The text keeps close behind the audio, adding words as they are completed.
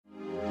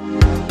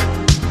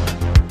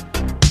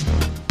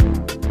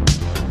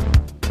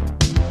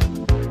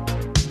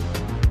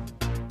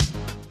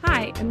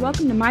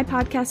Welcome to My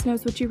Podcast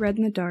Knows What You Read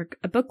in the Dark,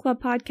 a book club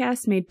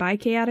podcast made by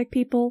chaotic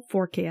people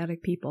for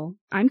chaotic people.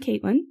 I'm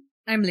Caitlin.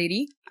 I'm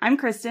Lady. I'm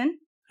Kristen.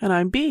 And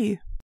I'm Bee.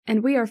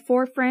 And we are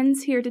four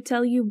friends here to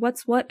tell you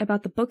what's what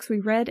about the books we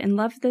read and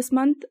loved this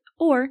month,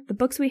 or the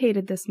books we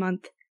hated this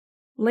month.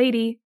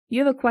 Lady,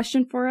 you have a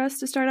question for us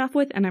to start off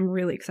with, and I'm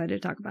really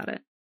excited to talk about it.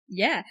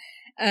 Yeah.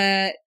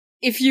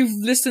 If you've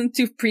listened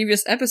to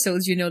previous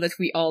episodes, you know that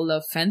we all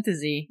love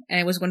fantasy. And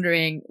I was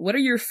wondering, what are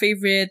your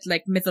favorite,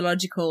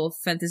 mythological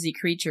fantasy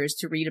creatures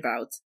to read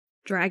about?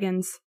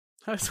 Dragons.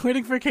 I was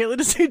waiting for Caitlin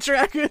to say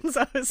dragons.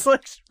 I was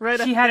like, right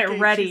She had it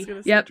ready.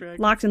 Yep,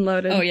 locked and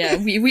loaded. Oh yeah,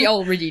 we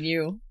already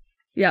knew.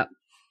 Yep.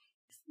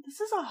 This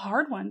is a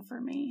hard one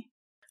for me.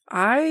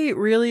 I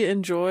really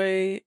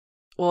enjoy,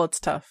 well, it's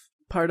tough.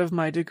 Part of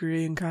my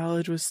degree in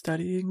college was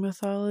studying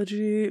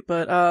mythology,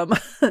 but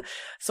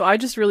so I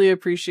just really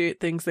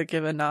appreciate things that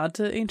give a nod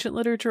to ancient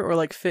literature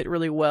or fit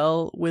really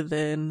well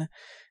within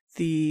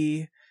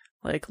the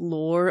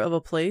lore of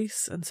a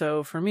place. And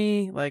so for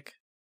me,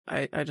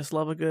 I just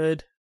love a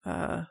good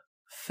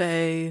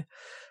fae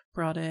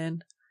brought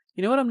in.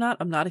 You know what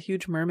I'm not a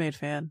huge mermaid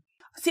fan.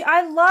 See,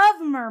 I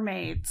love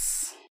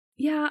mermaids.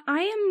 Yeah,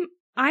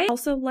 I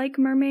also like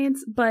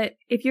mermaids, but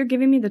if you're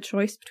giving me the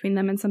choice between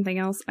them and something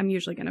else, I'm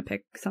usually going to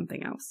pick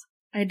something else.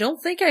 I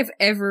don't think I've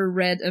ever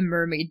read a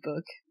mermaid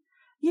book.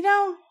 You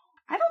know,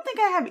 I don't think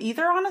I have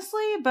either,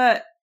 honestly,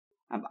 but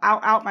I'll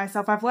out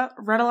myself. I've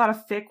read a lot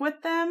of fic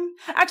with them.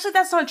 Actually,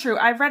 that's not true.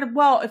 I've read,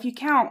 well, if you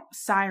count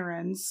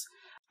sirens,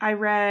 I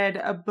read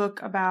a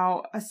book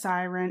about a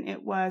siren.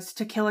 It was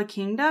To Kill a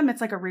Kingdom. It's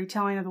like a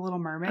retelling of The Little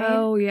Mermaid.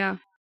 Oh, yeah.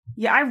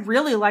 Yeah, I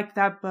really liked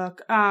that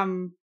book.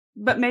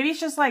 But maybe it's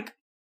just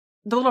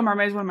The Little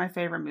Mermaid is one of my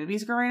favorite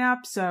movies growing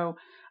up, so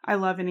I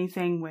love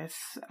anything with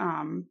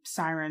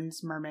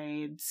sirens,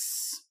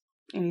 mermaids,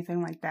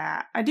 anything like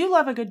that. I do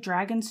love a good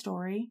dragon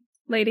story.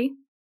 Lady,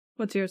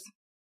 what's yours?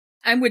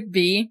 I'm with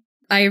B.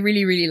 I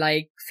really, really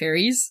like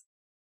fairies.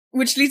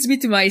 Which leads me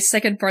to my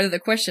second part of the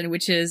question,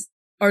 which is,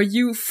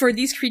 for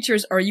these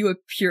creatures, are you a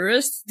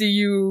purist? Do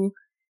you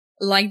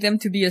like them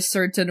to be a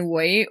certain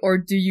way, or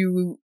do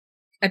you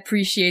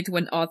appreciate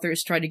when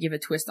authors try to give a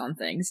twist on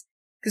things?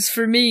 Because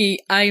for me,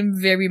 I'm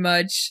very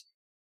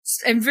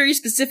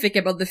specific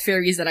about the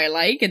fairies that I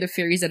like and the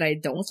fairies that I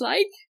don't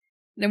like.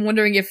 And I'm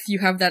wondering if you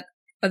have that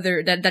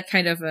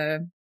kind of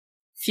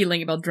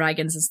feeling about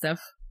dragons and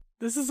stuff.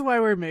 This is why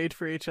we're made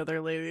for each other,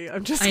 Lady.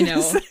 I'm just I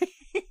know.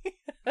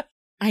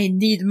 I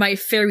need my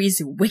fairies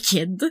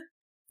wicked.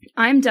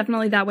 I'm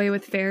definitely that way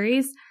with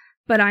fairies,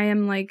 but I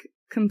am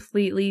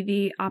completely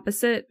the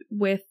opposite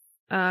with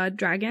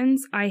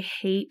dragons. I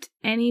hate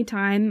any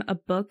time a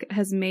book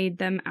has made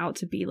them out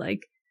to be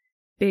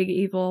big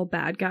evil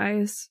bad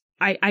guys.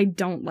 I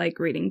don't like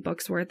reading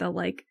books where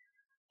the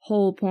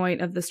whole point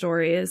of the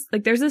story is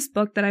there's this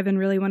book that I've been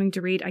really wanting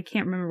to read. I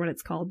can't remember what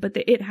it's called, but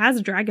it has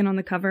a dragon on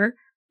the cover,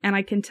 and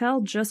I can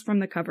tell just from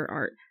the cover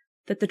art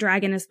that the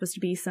dragon is supposed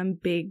to be some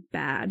big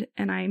bad,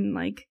 and I'm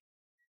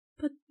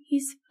but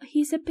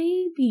he's a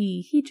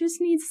baby. He just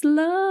needs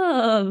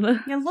love.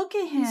 Yeah, look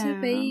at him. He's a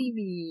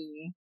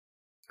baby.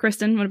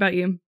 Kristen, what about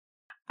you?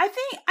 I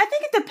think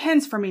it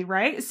depends for me,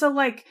 right? So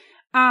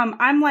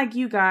I'm like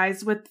you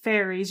guys with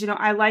fairies,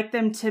 I like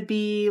them to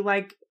be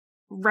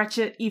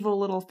wretched, evil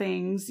little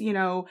things,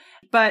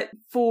 but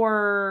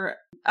for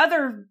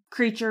other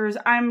creatures,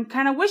 I'm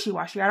kind of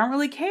wishy-washy. I don't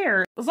really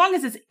care. As long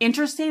as it's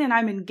interesting and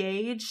I'm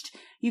engaged,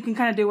 you can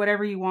kind of do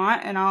whatever you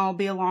want and I'll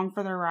be along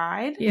for the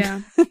ride.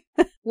 Yeah.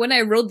 When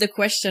I wrote the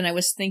question, I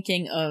was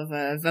thinking of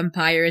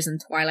vampires and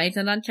Twilight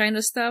and that kind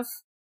of stuff.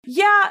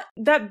 Yeah,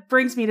 that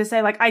brings me to say,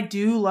 I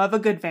do love a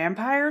good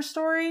vampire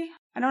story.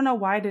 I don't know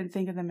why I didn't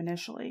think of them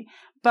initially,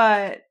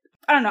 but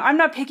I don't know. I'm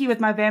not picky with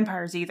my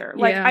vampires either.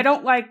 Yeah. I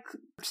don't like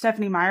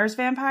Stephanie Meyer's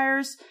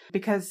vampires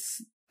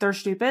because they're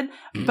stupid,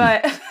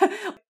 but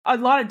a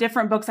lot of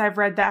different books I've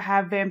read that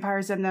have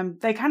vampires in them,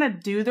 they kind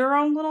of do their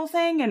own little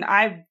thing, and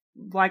I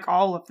like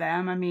all of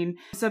them. I mean,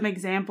 some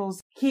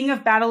examples. King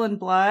of Battle and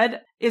Blood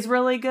is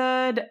really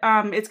good.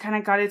 It's kind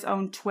of got its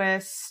own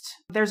twist.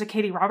 There's a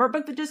Katie Robert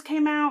book that just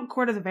came out,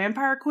 Court of the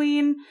Vampire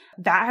Queen.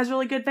 That has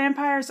really good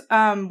vampires.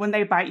 When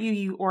they bite you,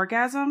 you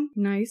orgasm.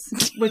 Nice.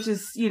 Which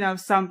is,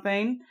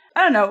 something. I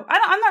don't know.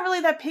 I'm not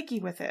really that picky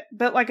with it.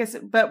 But like I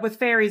said, but with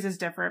fairies is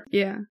different.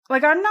 Yeah.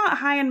 I'm not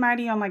high and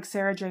mighty on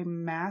Sarah J.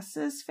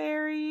 Maas's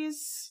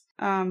fairies.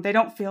 They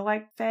don't feel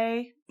like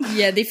fae.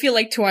 Yeah, they feel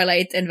like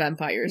Twilight and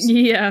vampires.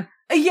 Yeah.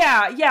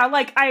 Yeah.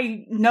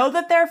 I know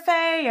that they're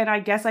fae, and I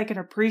guess I can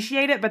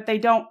appreciate it, but they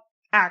don't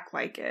act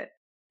like it.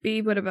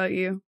 B, what about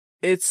you?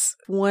 It's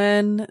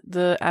when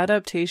the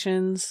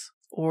adaptations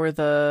or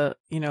the,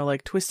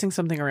 twisting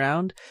something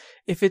around,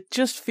 if it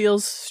just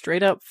feels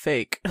straight up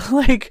fake,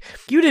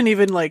 you didn't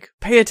even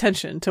pay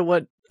attention to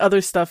what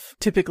other stuff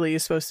typically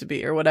is supposed to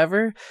be or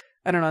whatever.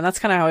 I don't know. And that's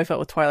kind of how I felt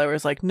with Twilight, where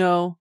it's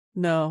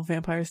no,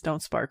 vampires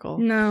don't sparkle.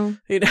 No.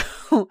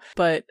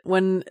 But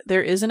when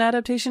there is an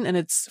adaptation,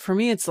 and for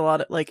me, it's a lot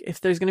of, if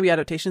there's going to be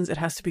adaptations, it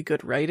has to be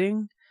good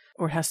writing,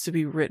 or it has to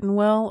be written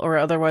well, or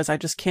otherwise I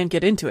just can't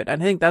get into it.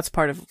 And I think that's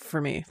part of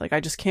for me. Like, I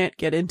just can't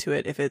get into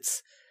it if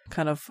it's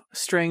kind of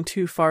straying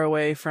too far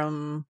away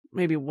from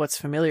maybe what's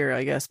familiar,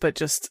 I guess, but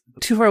just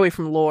too far away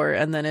from lore.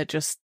 And then it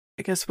just,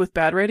 I guess with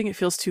bad writing, it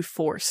feels too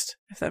forced,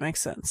 if that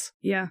makes sense.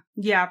 Yeah.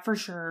 Yeah, for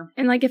sure.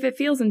 And like if it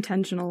feels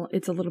intentional,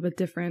 it's a little bit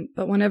different.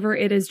 But whenever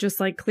it is just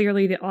like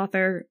clearly the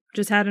author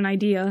just had an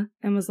idea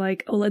and was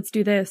like, oh, let's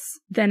do this,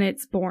 then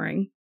it's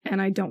boring.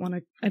 And I don't want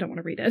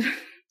to read it.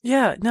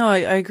 Yeah, no, I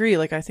agree.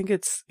 Like, I think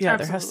it's, yeah,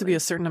 Absolutely. there has to be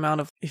a certain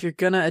amount of, if you're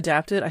gonna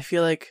adapt it, I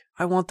feel like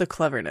I want the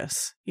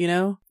cleverness, you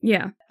know?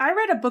 Yeah. I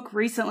read a book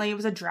recently. It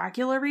was a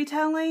Dracula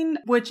retelling,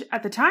 which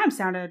at the time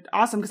sounded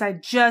awesome because I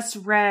just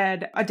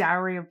read A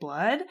Dowry of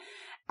Blood.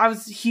 I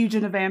was huge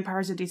into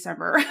vampires in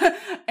December.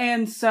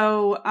 And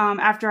so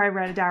after I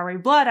read A Dowry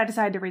of Blood, I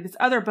decided to read this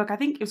other book. I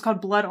think it was called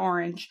Blood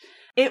Orange.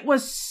 It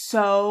was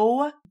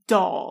so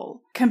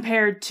dull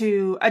compared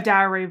to A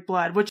Dowry of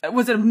Blood, which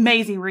was an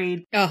amazing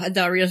read. Oh, A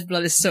Dowry of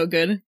Blood is so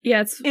good.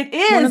 Yeah, It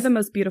is one of the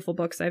most beautiful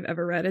books I've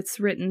ever read. It's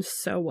written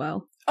so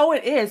well. Oh,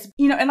 it is.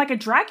 You know, and like a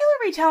Dracula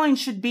retelling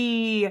should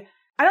be,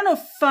 I don't know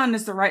if fun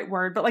is the right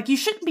word, but like you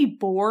shouldn't be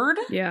bored.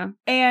 Yeah.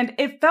 And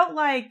it felt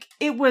like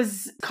it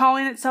was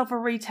calling itself a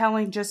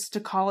retelling just to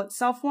call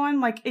itself one.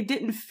 Like it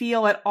didn't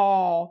feel at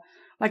all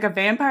like a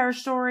vampire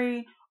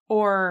story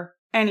or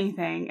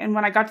anything. And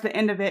when I got to the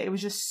end of it, it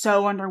was just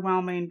so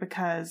underwhelming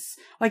because,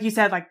 like you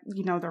said, like,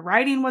 you know, the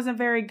writing wasn't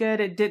very good.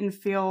 It didn't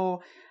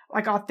feel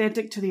like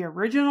authentic to the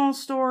original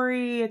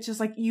story. It's just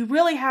like, you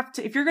really have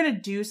to, if you're going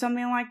to do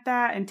something like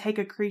that and take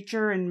a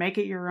creature and make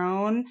it your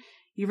own,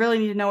 you really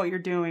need to know what you're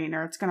doing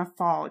or it's going to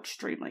fall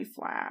extremely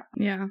flat.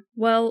 Yeah.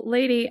 Well,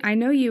 lady, I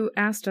know you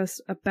asked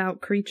us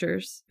about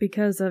creatures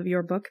because of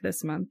your book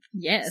this month.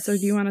 Yes. So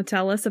do you want to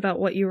tell us about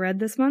what you read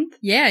this month?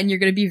 Yeah, and you're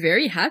gonna be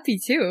very happy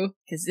too,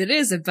 because it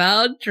is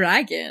about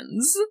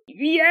dragons.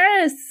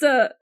 Yes!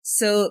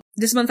 So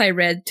this month I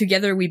read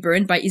Together We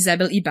Burn by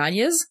Isabel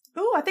Ibanez.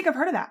 Ooh, I think I've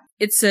heard of that.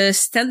 It's a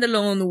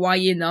standalone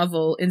YA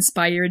novel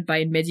inspired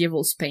by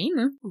medieval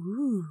Spain.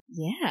 Ooh.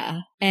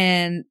 Yeah.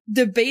 And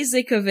the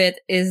basic of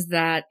it is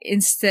that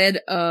instead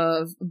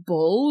of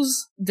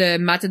bulls, the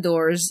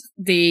matadors,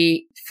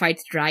 they fight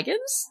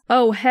dragons.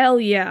 Oh, hell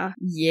yeah.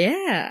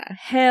 Yeah.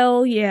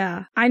 Hell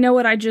yeah. I know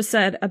what I just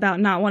said about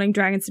not wanting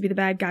dragons to be the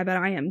bad guy, but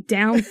I am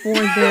down for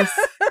this.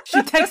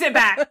 She takes it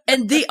back.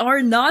 And they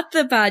are not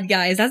the bad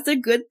guys. That's the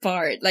good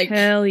part. Like,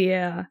 hell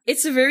yeah.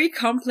 it's a very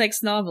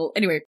complex novel.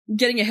 Anyway,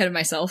 getting ahead of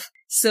myself.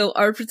 So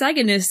our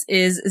protagonist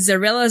is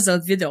Zarela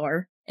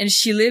Zalvidor, and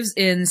she lives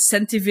in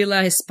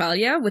Centivilla,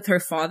 Hispalia with her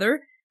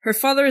father. Her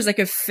father is like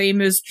a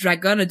famous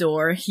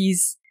dragonador.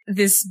 He's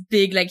this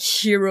big like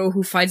hero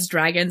who fights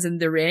dragons in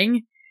the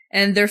ring,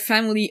 and their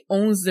family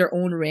owns their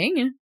own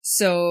ring.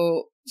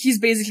 So he's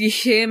basically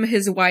him,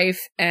 his wife,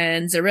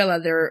 and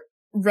Zarela. They're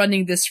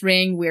running this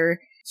ring where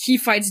he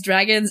fights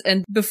dragons,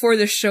 and before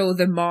the show,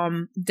 the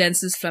mom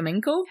dances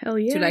flamenco. Hell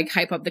yeah. To like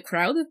hype up the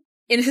crowd.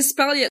 In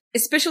Hispalia,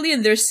 especially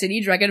in their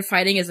city, dragon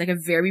fighting is like a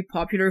very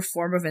popular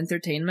form of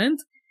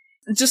entertainment.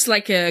 Just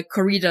like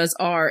corridas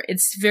are,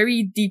 it's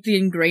very deeply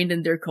ingrained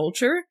in their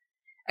culture.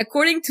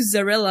 According to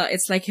Zarela,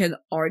 it's like an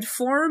art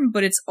form,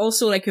 but it's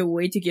also like a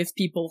way to give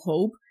people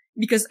hope.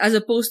 Because as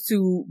opposed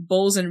to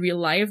bulls in real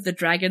life, the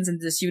dragons in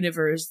this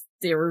universe,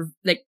 they're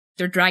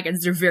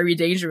dragons, they're very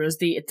dangerous.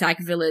 They attack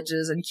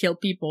villages and kill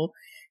people.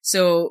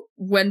 So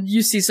when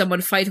you see someone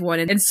fight one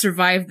and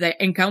survive the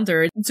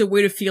encounter, it's a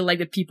way to feel like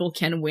the people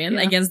can win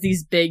against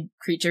these big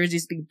creatures,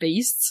 these big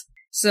beasts.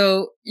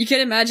 So you can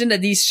imagine that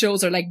these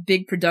shows are like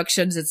big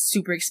productions. It's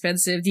super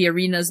expensive. The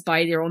arenas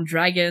buy their own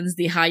dragons.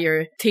 They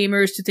hire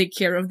tamers to take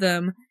care of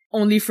them,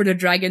 only for the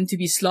dragon to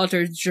be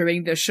slaughtered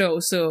during the show.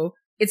 So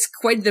it's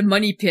quite the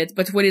money pit,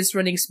 but when it's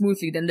running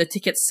smoothly, then the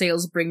ticket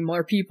sales bring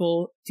more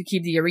people to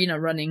keep the arena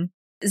running.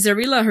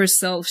 Zarela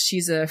herself,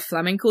 she's a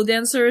flamenco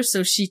dancer,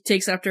 so she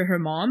takes after her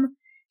mom.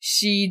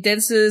 She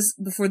dances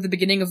before the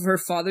beginning of her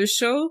father's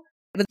show,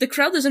 but the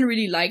crowd doesn't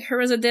really like her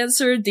as a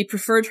dancer. They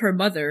preferred her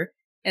mother,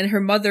 and her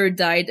mother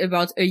died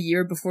about a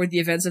year before the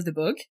events of the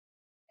book.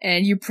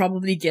 And you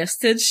probably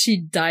guessed it,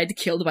 she died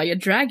killed by a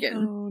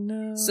dragon. Oh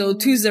no. So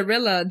to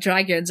Zarela,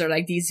 dragons are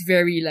like these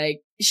very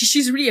like,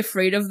 she's really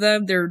afraid of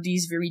them. They're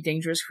these very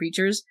dangerous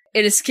creatures.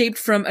 It escaped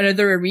from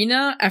another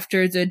arena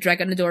after the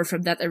dragonador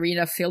from that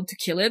arena failed to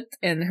kill it,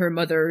 and her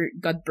mother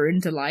got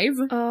burned alive.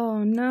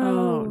 Oh no.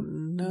 Oh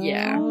no.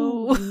 Yeah.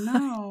 Oh,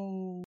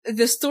 no.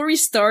 The story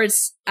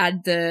starts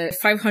at the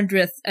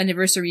 500th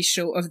anniversary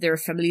show of their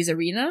family's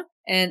arena,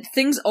 and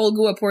things all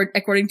go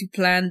according to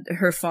plan.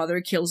 Her father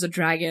kills a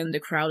dragon, the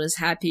crowd is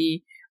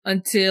happy,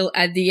 until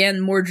at the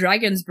end more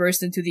dragons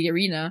burst into the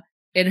arena,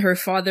 and her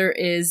father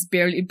is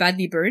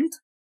badly burned.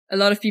 A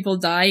lot of people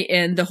die,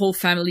 and the whole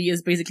family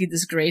is basically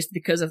disgraced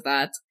because of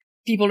that.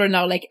 People are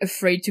now like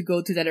afraid to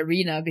go to that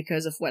arena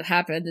because of what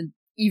happened, and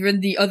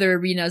even the other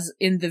arenas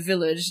in the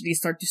village, they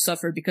start to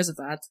suffer because of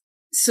that.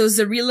 So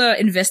Zarela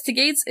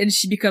investigates, and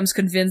she becomes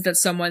convinced that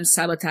someone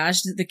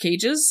sabotaged the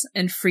cages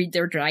and freed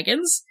their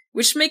dragons,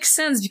 which makes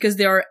sense because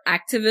there are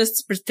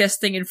activists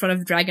protesting in front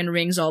of dragon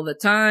rings all the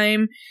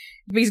time.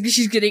 Basically,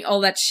 she's getting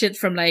all that shit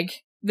from,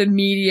 like, the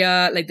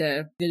media, like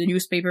the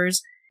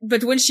newspapers.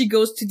 But when she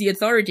goes to the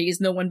authorities,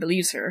 no one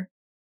believes her.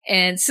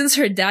 And since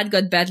her dad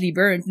got badly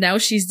burned, now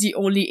she's the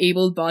only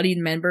able-bodied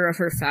member of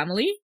her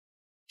family.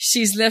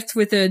 She's left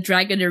with a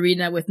dragon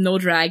arena with no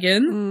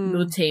dragon,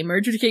 no tamer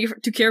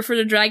to care for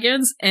the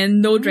dragons,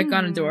 and no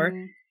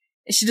Dragonador.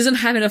 She doesn't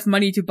have enough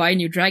money to buy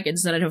new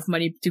dragons, not enough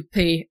money to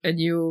pay a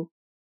new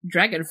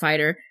dragon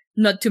fighter.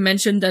 Not to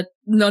mention that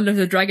none of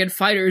the dragon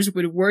fighters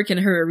would work in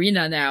her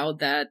arena now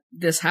that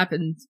this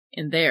happened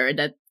in there, and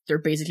that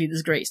they're basically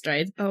disgraced,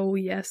 right? Oh,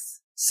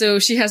 yes. So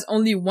she has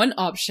only one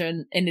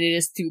option, and it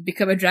is to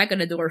become a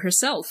Dragonador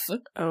herself.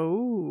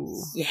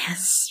 Oh.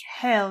 Yes.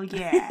 Hell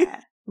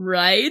yeah.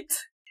 Right?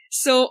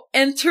 So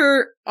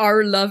enter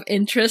our love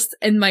interest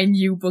and my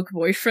new book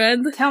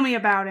boyfriend, Tell me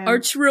about him.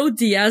 Arturo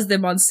Diaz de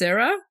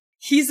Montserrat.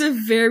 He's a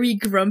very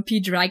grumpy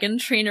dragon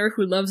trainer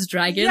who loves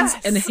dragons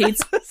and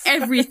hates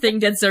everything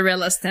that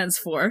Zarella stands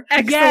for.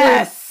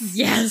 Excellent.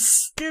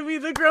 Yes! Give me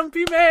the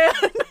grumpy man.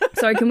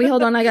 Sorry, can we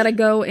hold on? I gotta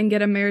go and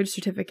get a marriage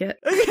certificate.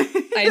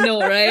 I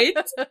know, right?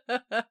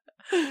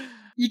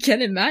 You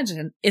can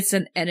imagine. It's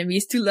an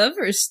enemies to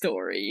lovers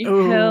story.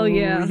 Ooh, Hell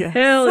yeah. yes.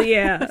 Hell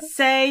yeah.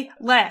 Say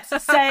less.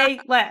 Say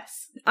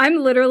less. I'm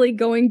literally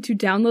going to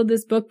download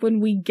this book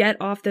when we get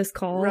off this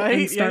call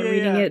Right? and start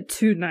reading it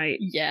tonight.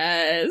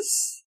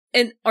 Yes.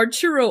 And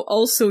Arturo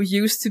also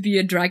used to be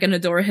a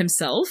Dragonador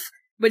himself,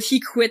 but he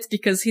quit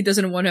because he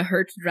doesn't want to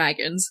hurt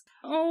dragons.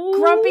 Oh.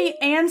 Grumpy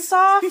and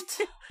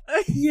soft.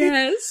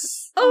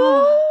 Yes.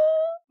 Oh,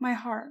 my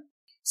heart.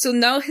 So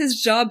now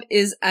his job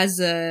is as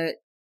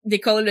they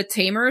call it a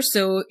tamer,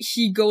 so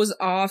he goes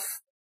off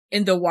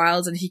in the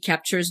wilds and he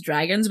captures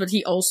dragons, but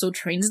he also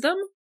trains them.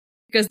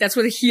 Because that's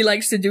what he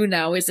likes to do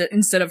now, is that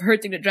instead of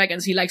hurting the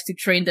dragons, he likes to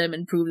train them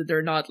and prove that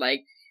they're not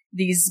like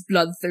these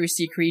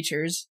bloodthirsty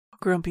creatures.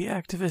 Grumpy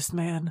activist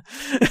man.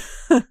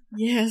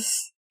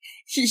 Yes.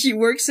 He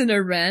works in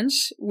a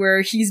ranch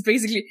where he's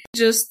basically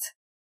just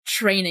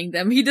training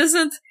them. He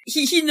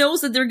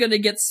knows that they're gonna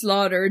get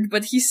slaughtered,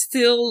 but he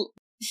still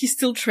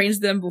trains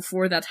them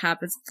before that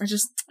happens.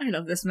 I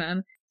love this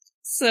man.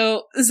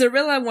 So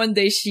Zarella one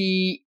day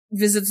she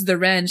visits the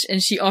ranch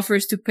and she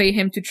offers to pay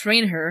him to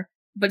train her,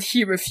 but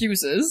he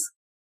refuses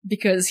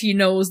because he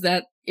knows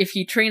that if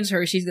he trains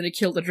her, she's gonna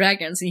kill the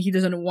dragons and he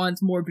doesn't want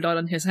more blood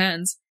on his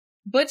hands.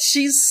 But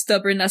she's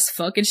stubborn as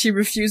fuck and she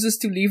refuses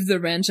to leave the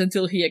ranch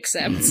until he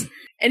accepts.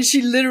 And she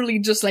literally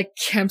just like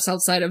camps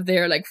outside of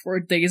there like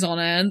for days on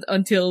end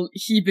until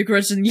he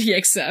begrudgingly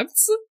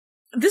accepts.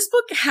 This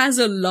book has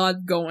a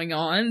lot going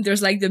on.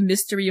 There's like the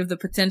mystery of the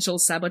potential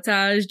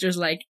sabotage. There's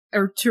like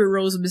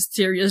Arturo's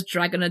mysterious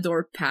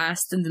Dragonador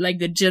past and like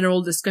the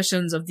general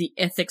discussions of the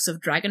ethics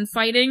of dragon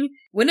fighting.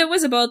 When it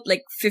was about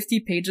like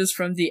 50 pages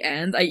from the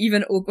end, I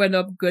even opened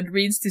up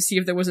Goodreads to see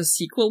if there was a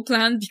sequel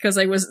planned because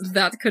I was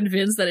that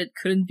convinced that it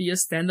couldn't be a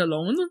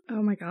standalone.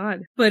 Oh my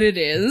god. But it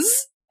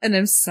is. And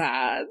I'm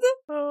sad.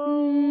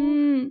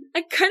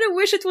 I kind of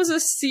wish it was a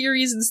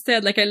series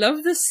instead. Like, I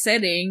love the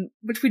setting,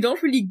 but we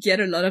don't really get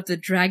a lot of the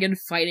dragon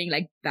fighting,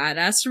 like,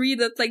 badassery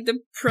that, like, the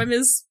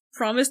premise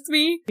promised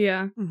me.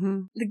 Yeah.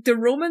 Mm-hmm. Like, the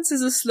romance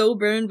is a slow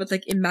burn, but,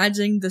 like,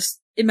 imagine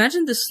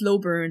the slow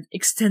burn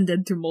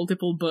extended to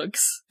multiple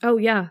books. Oh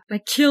yeah.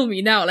 Like, kill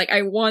me now. Like,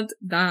 I want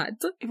that.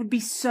 It would be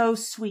so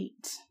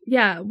sweet.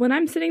 Yeah. When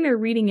I'm sitting there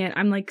reading it,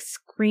 I'm like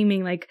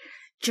screaming like,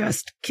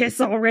 just kiss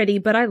already,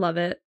 but I love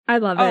it. I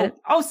love it.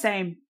 Oh,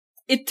 same.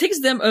 It takes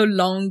them a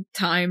long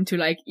time to,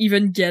 like,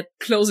 even get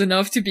close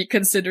enough to be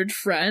considered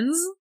friends.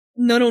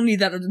 Not only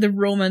that, the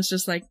romance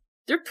just, like,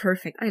 they're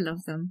perfect. I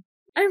love them.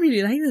 I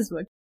really like this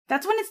book.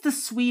 That's when it's the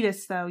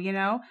sweetest, though, you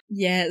know?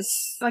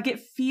 Yes. Like,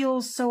 it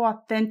feels so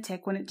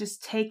authentic when it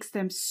just takes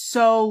them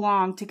so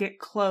long to get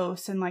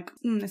close and, like,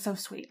 it's so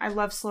sweet. I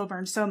love slow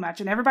burns so much,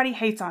 and everybody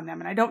hates on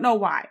them, and I don't know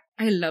why.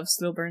 I love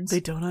slow burns.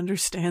 They don't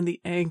understand the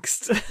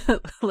angst.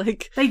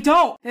 Like, They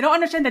don't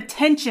understand the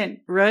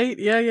tension. right?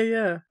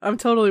 Yeah. I'm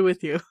totally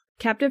with you.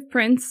 Captive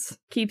Prince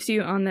keeps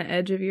you on the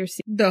edge of your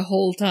seat The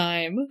whole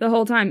time. the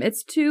whole time.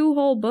 It's 2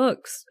 whole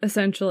books,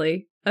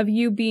 essentially, of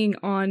you being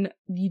on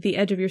the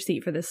edge of your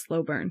seat for this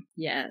slow burn.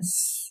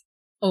 Yes.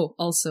 Oh,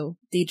 also,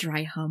 they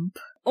dry hump.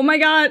 Oh my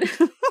god!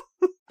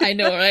 I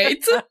know,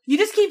 right? You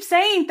just keep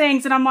saying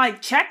things, and I'm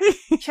like, check.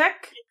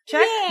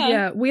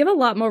 Yeah, we have a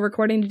lot more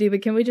recording to do,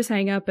 but can we just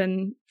hang up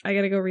and I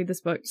gotta go read this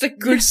book? It's like,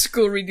 go to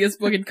school, read this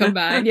book, and come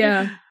back.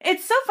 Yeah.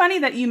 It's so funny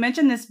that you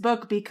mentioned this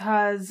book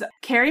because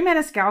Carrie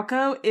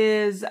Maniscalco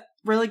is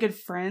really good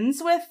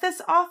friends with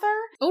this author.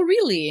 Oh,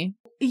 really?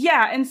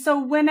 Yeah, and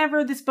so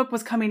whenever this book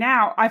was coming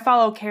out, I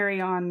follow Carrie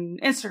on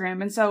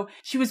Instagram, and so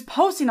she was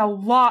posting a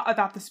lot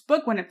about this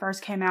book when it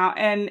first came out,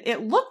 and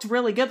it looked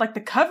really good. Like, the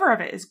cover of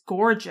it is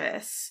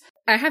gorgeous.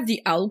 I have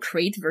the Owl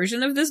Crate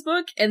version of this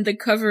book, and the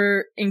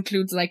cover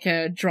includes, like,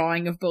 a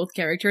drawing of both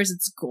characters.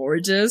 It's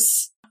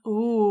gorgeous.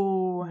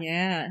 Ooh.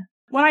 Yeah.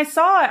 When I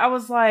saw it, I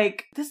was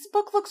like, this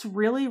book looks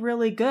really,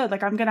 really good.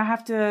 Like, I'm gonna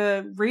have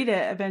to read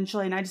it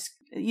eventually, and I just,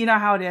 you know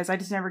how it is, I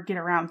just never get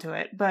around to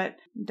it. But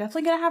I'm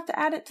definitely gonna have to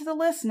add it to the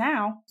list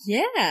now.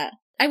 Yeah.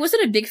 I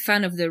wasn't a big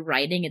fan of the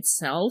writing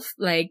itself.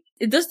 Like,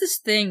 it does this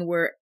thing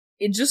where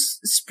it just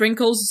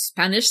sprinkles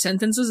Spanish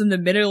sentences in the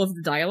middle of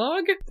the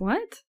dialogue.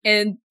 What?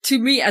 And to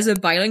me, as a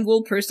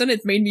bilingual person,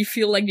 it made me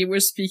feel like they were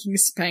speaking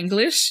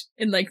Spanglish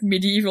in, like,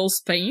 medieval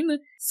Spain.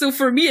 So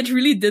for me, it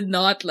really did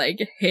not, like,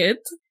 hit.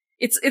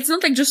 It's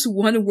not like just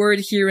one word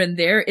here and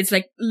there. It's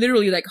like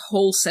literally like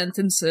whole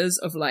sentences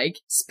of like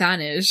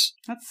Spanish.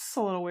 That's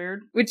a little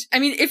weird. Which, I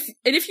mean,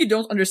 if you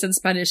don't understand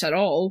Spanish at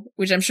all,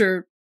 which I'm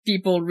sure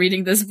people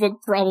reading this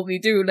book probably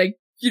do, like,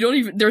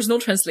 there's no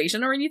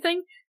translation or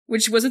anything,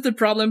 which wasn't a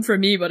problem for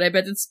me, but I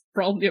bet it's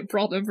probably a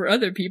problem for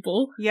other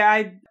people.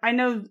 Yeah, I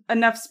know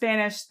enough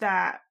Spanish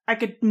that I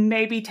could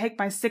maybe take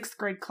my 6th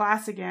grade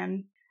class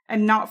again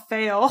and not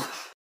fail.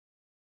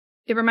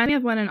 It reminds me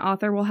of when an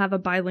author will have a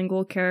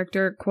bilingual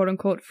character, quote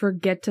unquote,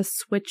 forget to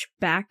switch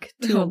back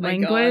to a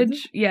language.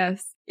 God.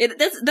 Yes.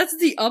 That's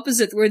the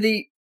opposite, where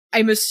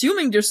I'm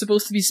assuming they're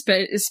supposed to be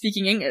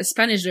speaking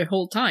Spanish the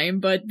whole time,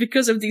 but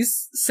because of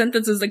these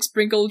sentences like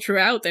sprinkled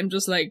throughout, I'm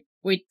just like,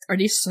 wait, are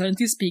they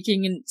suddenly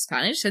speaking in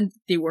Spanish and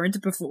they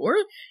weren't before?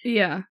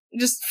 Yeah.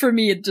 Just, for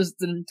me, it just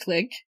didn't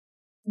click.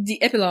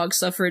 The epilogue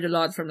suffered a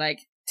lot from like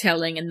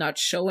telling and not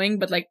showing,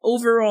 but like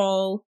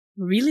overall,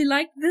 really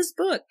liked this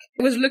book.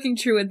 I was looking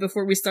through it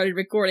before we started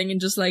recording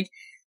and just like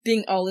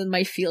being all in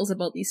my feels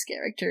about these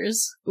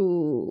characters.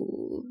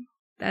 Ooh,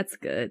 that's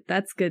good.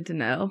 That's good to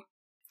know.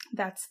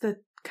 That's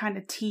the kind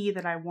of tea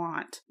that I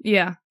want.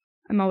 Yeah,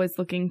 I'm always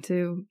looking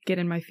to get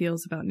in my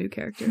feels about new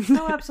characters.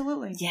 Oh,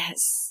 absolutely.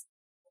 Yes.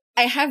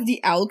 I have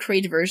the Owl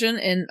Crate version,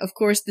 and of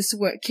course this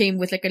came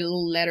with like a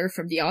little letter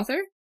from the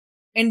author.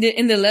 And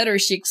in the letter,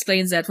 she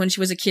explains that when she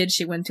was a kid,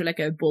 she went to like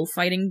a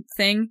bullfighting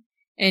thing,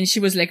 and she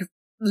was like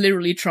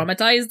literally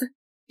traumatized.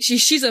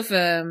 She's of,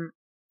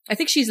 I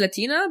think she's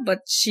Latina, but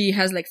she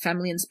has like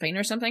family in Spain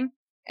or something.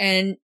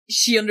 And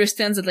she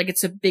understands that like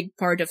it's a big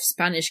part of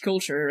Spanish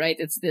culture, right?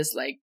 It's this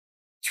like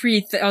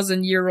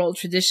 3,000-year-old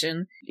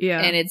tradition. Yeah.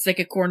 And it's like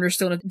a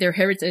cornerstone of their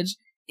heritage.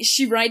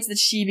 She writes that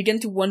she began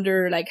to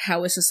wonder like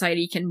how a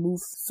society can move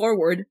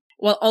forward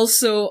while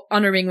also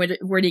honoring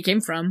where they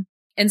came from.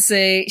 And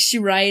she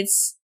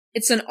writes,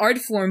 it's an art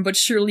form, but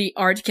surely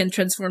art can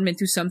transform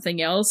into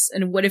something else.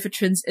 And what if a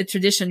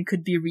tradition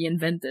could be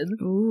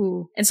reinvented?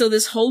 Ooh. And so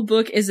this whole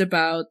book is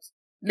about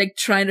like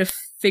trying to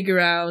figure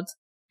out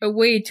a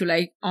way to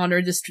like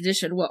honor this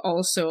tradition while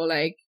also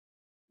like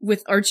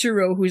with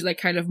Arturo, who's like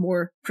kind of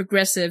more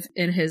progressive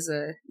in his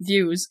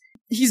views.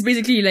 He's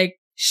basically like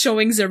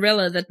showing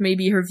Zarella that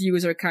maybe her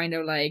views are kind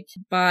of like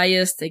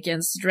biased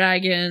against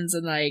dragons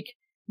and like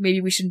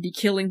maybe we shouldn't be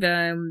killing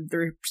them.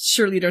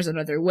 Surely there's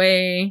another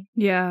way.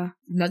 Yeah.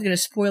 I'm not gonna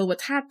spoil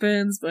what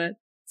happens, but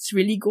it's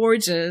really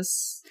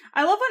gorgeous.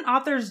 I love when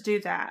authors do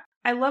that.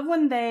 I love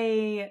when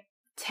they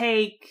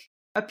take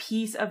a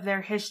piece of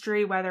their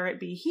history, whether it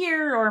be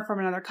here or from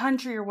another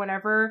country or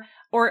whatever,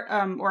 or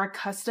a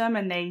custom,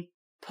 and they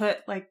put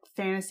like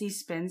fantasy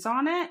spins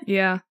on it.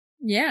 Yeah.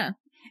 Yeah.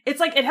 It's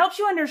like, it helps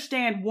you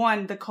understand,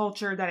 one, the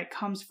culture that it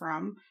comes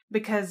from,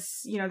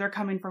 because, you know, they're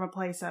coming from a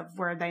place of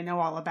where they know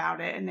all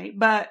about it.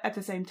 But at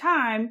the same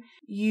time,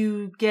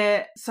 you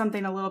get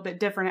something a little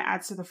bit different. It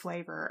adds to the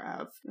flavor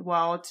of,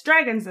 well, it's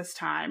dragons this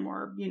time,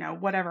 or, you know,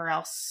 whatever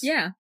else.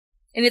 Yeah.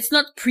 And it's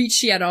not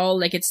preachy at all.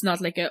 Like, it's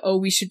not like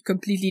we should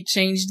completely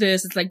change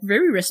this. It's like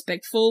very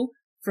respectful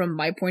from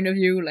my point of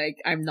view. Like,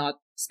 I'm not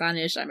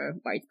Spanish. I'm a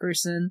white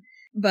person.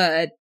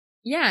 But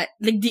yeah,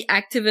 like the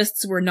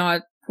activists were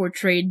not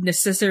portrayed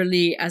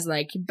necessarily as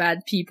like bad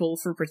people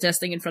for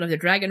protesting in front of the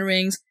dragon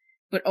rings,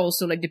 but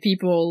also like the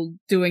people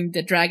doing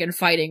the dragon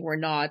fighting were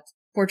not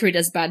portrayed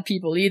as bad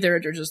people either.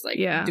 They're just like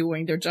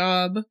doing their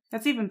job.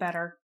 That's even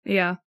better.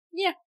 Yeah.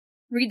 Yeah.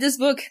 Read this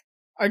book.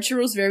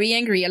 Arturo's very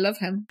angry. I love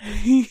him.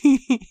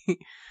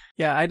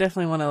 Yeah, I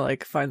definitely want to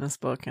like find this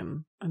book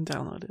and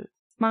download it.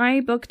 My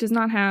book does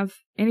not have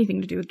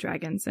anything to do with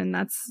dragons, and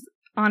that's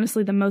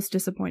honestly the most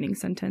disappointing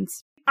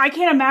sentence. I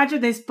can't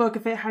imagine this book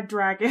if it had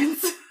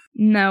dragons.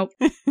 No.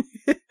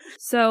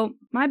 So,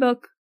 my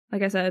book,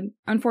 like I said,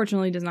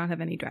 unfortunately does not have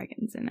any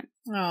dragons in it.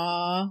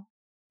 Aww.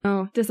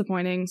 Oh,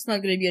 disappointing. It's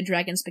not going to be a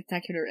Dragon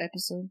Spectacular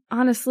episode.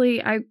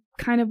 Honestly, I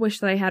kind of wish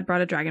that I had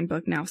brought a dragon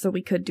book now so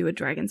we could do a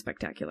Dragon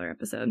Spectacular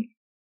episode.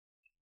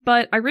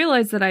 But I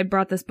realized that I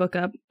brought this book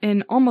up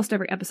in almost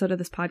every episode of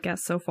this podcast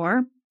so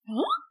far.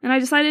 Huh? And I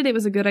decided it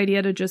was a good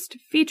idea to just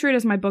feature it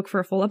as my book for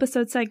a full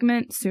episode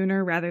segment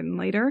sooner rather than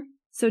later.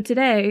 So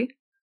today,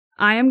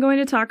 I am going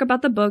to talk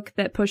about the book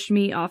that pushed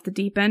me off the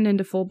deep end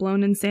into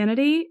full-blown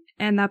insanity,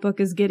 and that book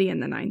is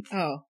Gideon the Ninth.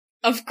 Oh,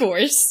 of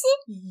course.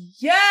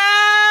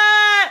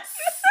 Yes!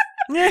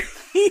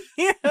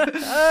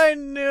 I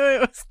knew it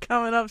was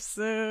coming up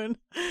soon.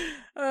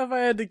 If I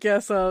had to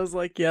guess, I was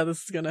like, yeah,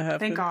 this is gonna happen.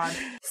 Thank God.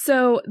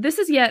 So, this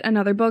is yet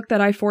another book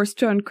that I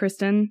forced on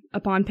Kristen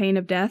upon pain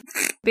of death.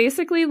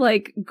 Basically,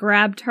 like,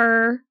 grabbed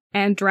her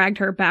and dragged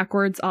her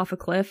backwards off a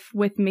cliff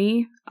with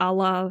me, a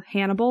la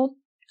Hannibal.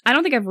 I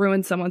don't think I've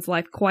ruined someone's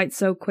life quite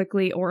so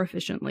quickly or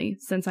efficiently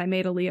since I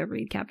made Aaliyah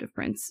read Captive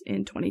Prince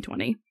in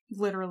 2020.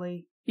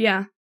 Literally.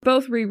 Yeah.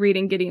 Both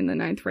rereading Gideon the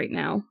Ninth right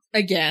now.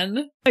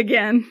 Again?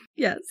 Again.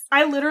 Yes.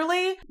 I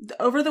literally,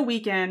 over the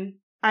weekend,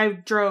 I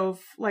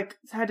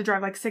had to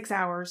drive 6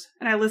 hours,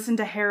 and I listened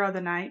to Harrow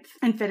the Ninth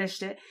and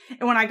finished it.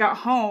 And when I got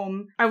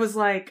home, I was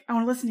like, I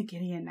want to listen to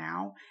Gideon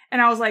now.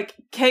 And I was like,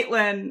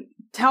 Caitlin,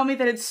 tell me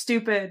that it's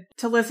stupid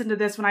to listen to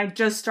this when I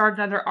just started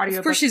another audiobook.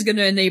 Of course she's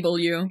gonna enable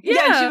you.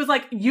 Yeah, and she was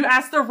like, you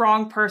asked the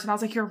wrong person. I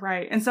was like, you're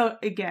right. And so,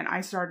 again,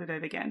 I started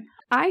it again.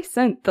 I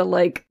sent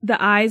the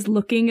eyes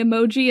looking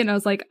emoji, and I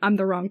was like, I'm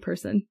the wrong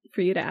person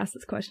for you to ask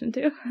this question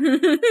to.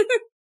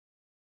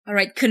 All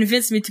right,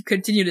 convince me to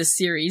continue this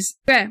series.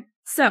 Okay,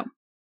 so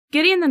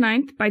Gideon the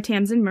Ninth by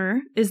Tamsin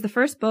Muir is the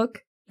first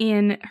book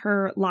in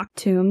her Locked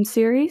Tomb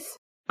series.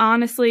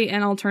 Honestly,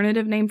 an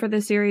alternative name for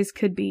this series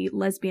could be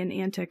Lesbian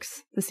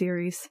Antics, the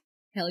series.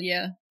 Hell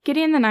yeah.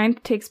 Gideon the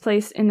Ninth takes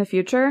place in the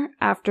future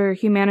after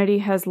humanity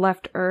has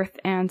left Earth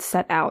and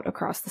set out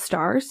across the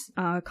stars,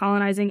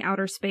 colonizing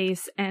outer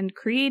space and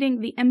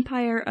creating the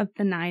Empire of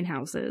the Nine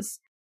Houses.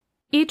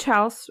 Each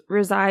house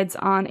resides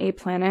on a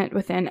planet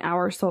within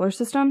our solar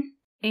system,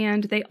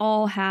 and they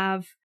all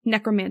have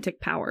necromantic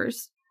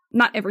powers.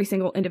 Not every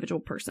single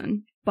individual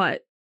person,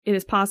 but it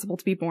is possible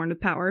to be born with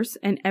powers,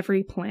 and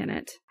every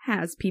planet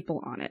has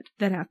people on it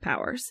that have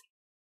powers.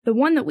 The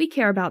one that we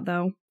care about,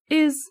 though,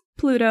 is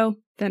Pluto,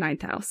 the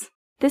Ninth House.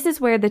 This is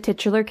where the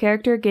titular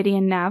character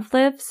Gideon Nav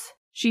lives.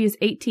 She is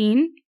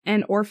 18,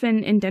 an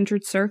orphan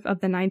indentured serf of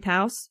the Ninth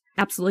House,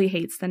 absolutely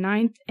hates the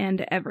Ninth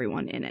and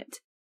everyone in it.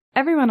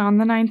 Everyone on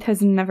the Ninth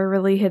has never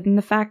really hidden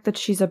the fact that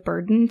she's a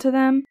burden to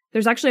them.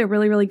 There's actually a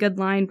really, really good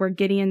line where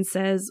Gideon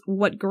says,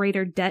 what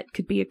greater debt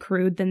could be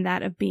accrued than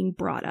that of being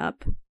brought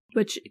up?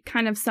 Which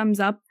kind of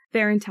sums up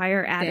their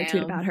entire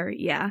attitude about her,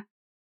 yeah.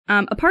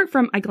 Apart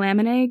from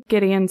Iglamine,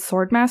 Gideon's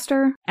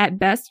swordmaster, at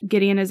best,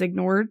 Gideon is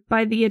ignored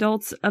by the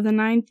adults of the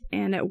Ninth,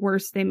 and at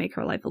worst, they make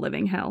her life a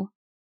living hell.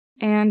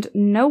 And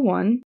no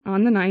one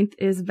on the Ninth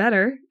is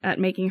better at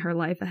making her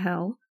life a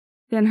hell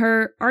than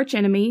her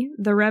archenemy,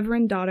 the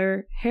Reverend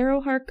daughter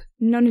Harrowhark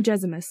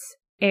Nonagesimus,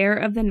 heir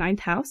of the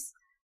Ninth House,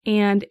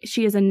 and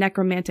she is a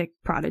necromantic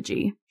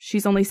prodigy.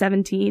 She's only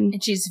 17.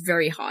 And she's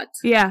very hot.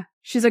 Yeah,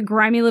 she's a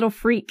grimy little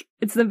freak.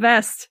 It's the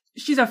best.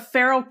 She's a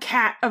feral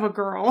cat of a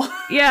girl.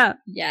 Yeah.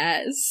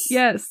 Yes.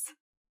 Yes.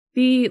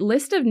 The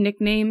list of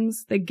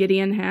nicknames that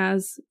Gideon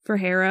has for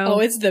Harrow. Oh,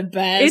 it's the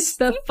best. It's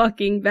the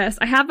fucking best.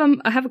 I have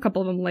a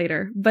couple of them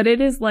later, but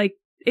it's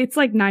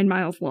 9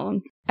 miles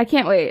long. I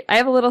can't wait. I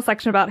have a little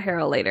section about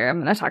Harrow later.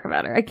 I'm going to talk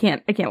about her. I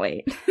can't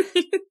wait.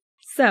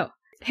 So,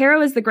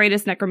 Harrow is the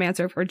greatest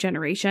necromancer for a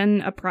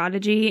generation, a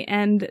prodigy,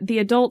 and the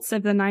adults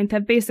of the Ninth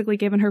have basically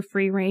given her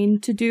free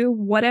reign to do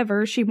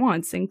whatever she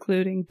wants,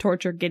 including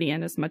torture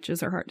Gideon as much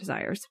as her heart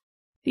desires.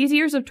 These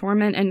years of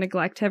torment and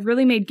neglect have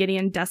really made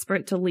Gideon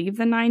desperate to leave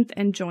the Ninth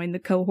and join the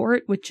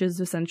cohort, which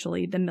is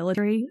essentially the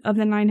military of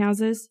the Nine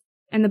Houses.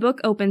 And the book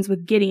opens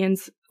with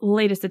Gideon's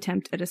latest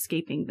attempt at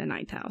escaping the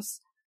Ninth House.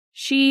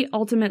 She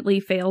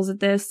ultimately fails at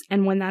this,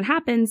 and when that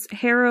happens,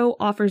 Harrow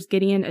offers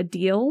Gideon a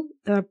deal,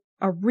 a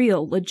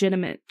real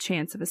legitimate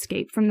chance of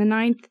escape from the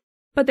Ninth,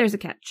 but there's a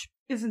catch.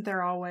 Isn't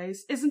there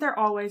always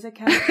a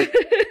catch?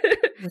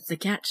 What's the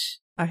catch?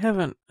 I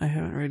haven't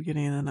read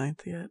Gideon the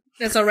Ninth yet.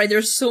 That's all right.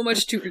 There's so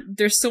much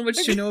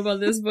to know about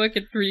this book.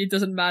 It really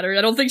doesn't matter. I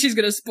don't think she's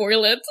gonna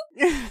spoil it.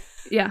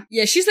 Yeah.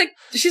 Yeah, she's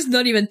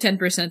not even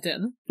 10%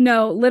 in.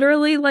 No,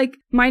 literally,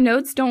 my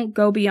notes don't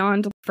go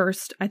beyond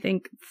first, I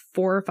think,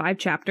 4 or 5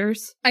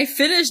 chapters. I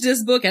finished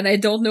this book and I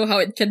don't know how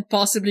it can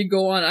possibly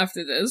go on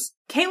after this.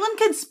 Caitlin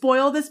could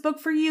spoil this book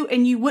for you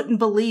and you wouldn't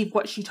believe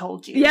what she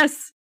told you.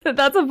 Yes,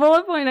 that's a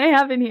bullet point I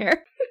have in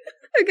here.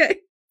 Okay.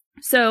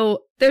 So,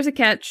 there's a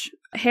catch.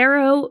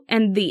 Harrow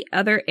and the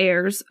other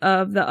heirs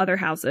of the other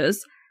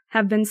houses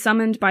have been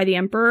summoned by the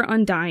Emperor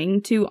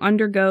Undying to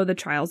undergo the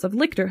trials of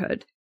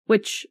lictorhood,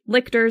 which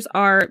lictors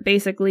are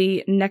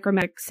basically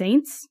necromantic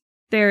saints.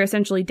 They're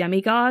essentially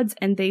demigods,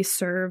 and they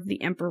serve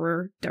the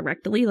Emperor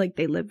directly,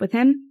 they live with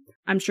him.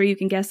 I'm sure you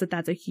can guess that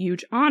that's a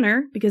huge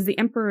honor, because the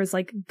Emperor is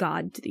like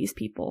God to these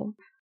people.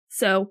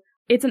 So,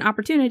 it's an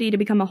opportunity to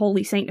become a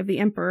holy saint of the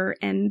Emperor,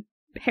 and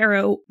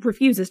Harrow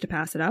refuses to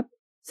pass it up.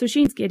 So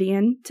she needs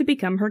Gideon to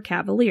become her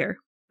cavalier,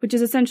 which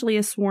is essentially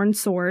a sworn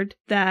sword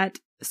that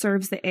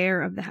serves the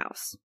heir of the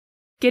house.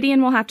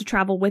 Gideon will have to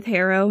travel with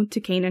Harrow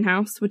to Canaan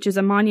House, which is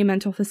a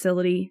monumental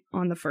facility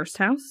on the first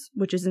house,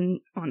 which is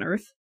on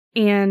Earth,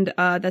 and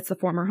that's the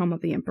former home of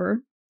the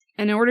Emperor.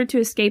 And in order to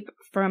escape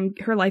from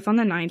her life on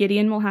the Ninth,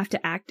 Gideon will have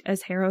to act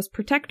as Harrow's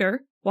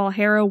protector, while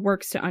Harrow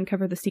works to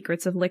uncover the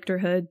secrets of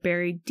lictorhood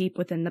buried deep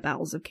within the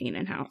bowels of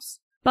Canaan House.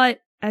 But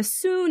as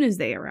soon as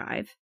they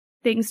arrive,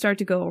 things start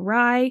to go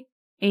awry,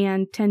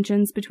 and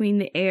tensions between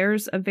the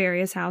heirs of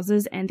various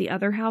houses and the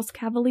other house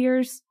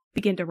cavaliers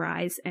begin to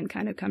rise and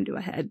kind of come to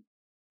a head.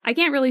 I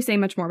can't really say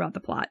much more about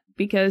the plot,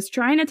 because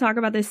trying to talk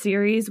about this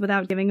series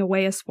without giving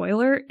away a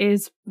spoiler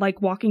is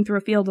like walking through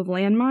a field of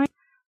landmines,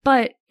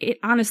 but it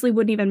honestly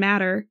wouldn't even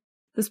matter.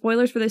 The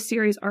spoilers for this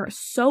series are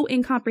so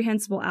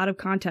incomprehensible out of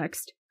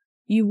context.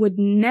 you would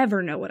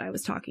never know what I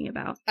was talking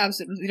about.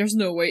 Absolutely, there's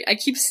no way. I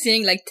keep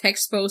seeing like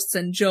text posts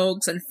and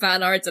jokes and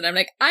fan arts, and I'm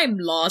like, I'm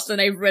lost, and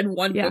I've read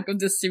one book of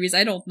this series.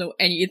 I don't know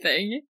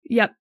anything.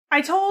 Yep. I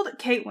told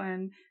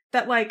Caitlin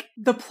that, like,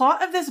 the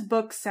plot of this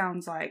book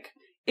sounds like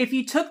if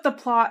you took the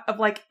plot of,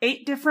 like,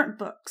 8 different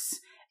books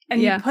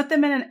and you put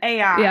them in an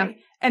AI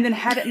and then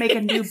had it make a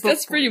new book.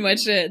 That's pretty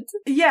much it.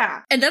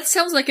 Yeah. And that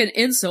sounds like an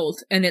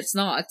insult, and it's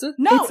not.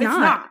 No, it's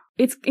not.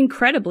 It's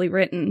incredibly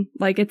written.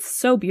 Like, it's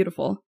so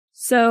beautiful.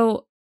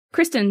 So,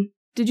 Kristen,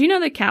 did you know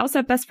that cows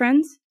have best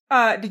friends?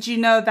 Did you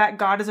know that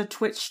God is a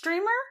Twitch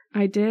streamer?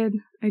 I did.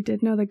 I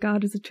did know that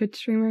God is a Twitch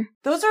streamer.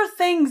 Those are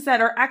things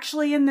that are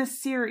actually in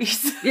this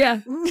series.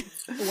 Yeah.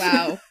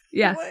 Wow.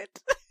 Yeah.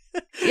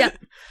 What? Yeah.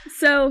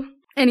 So,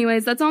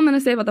 anyways, that's all I'm going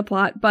to say about the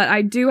plot, but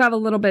I do have a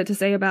little bit to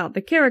say about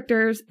the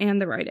characters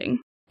and the writing.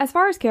 As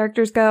far as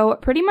characters go,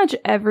 pretty much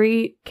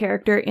every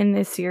character in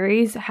this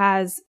series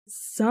has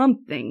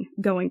something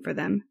going for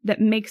them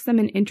that makes them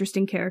an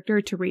interesting character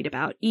to read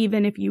about,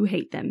 even if you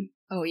hate them.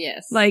 Oh,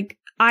 yes. Like,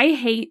 I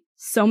hate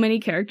so many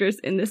characters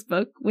in this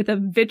book with a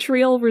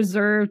vitriol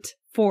reserved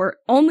for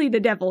only the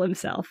devil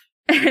himself.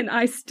 And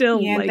I still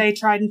They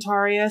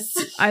Tridentarius.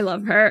 I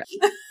love her.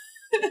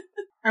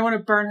 I want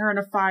to burn her in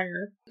a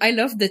fire. I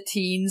love the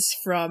teens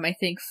from, I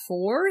think,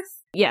 4th?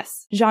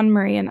 Yes,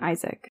 Jean-Marie and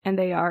Isaac, and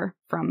they are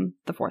from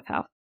the 4th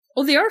house.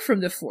 Oh, they are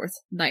from the 4th.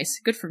 Nice.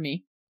 Good for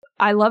me.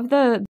 I love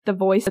the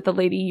voice that the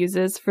lady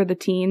uses for the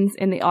teens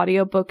in the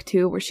audiobook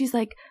too, where she's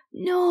like,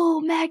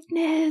 "No,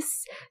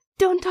 Magnus,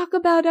 don't talk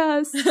about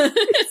us."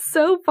 It's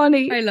so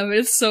funny. I love it.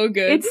 It's so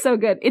good. It's so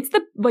good. It's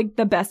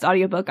the best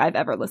audiobook I've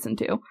ever listened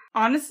to.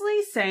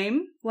 Honestly,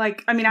 same.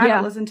 Like, I mean, I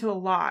haven't listened to a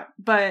lot,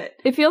 but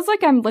it feels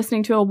like I'm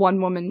listening to a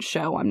one-woman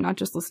show. I'm not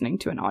just listening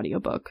to an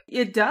audiobook.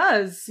 It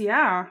does,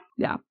 yeah.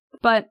 Yeah.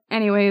 But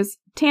anyways,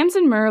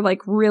 Tamsin Muir,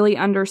 like, really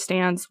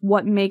understands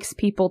what makes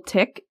people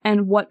tick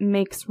and what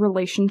makes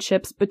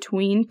relationships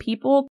between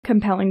people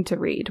compelling to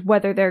read,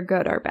 whether they're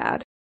good or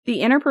bad.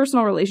 The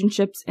interpersonal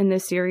relationships in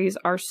this series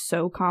are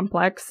so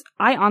complex.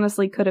 I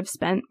honestly could have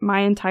spent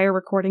my entire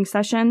recording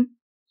session,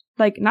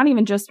 like, not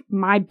even just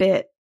my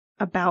bit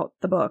about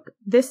the book,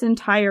 this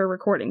entire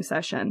recording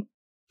session,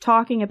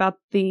 talking about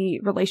the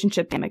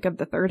relationship dynamic of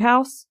the third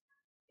house.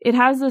 It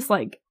has this,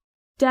 like,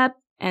 depth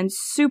and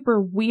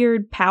super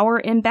weird power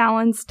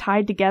imbalance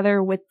tied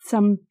together with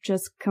some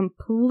just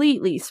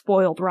completely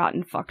spoiled,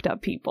 rotten, fucked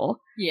up people.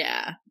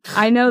 Yeah.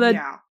 I know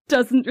that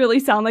doesn't really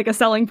sound like a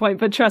selling point,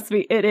 but trust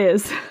me, it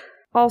is.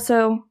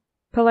 Also,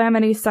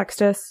 Palamity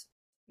Sextus,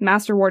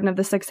 Master Warden of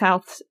the Sixth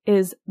House,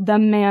 is the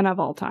man of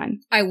all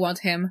time. I want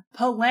him.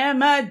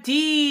 Palamides!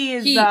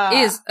 He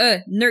is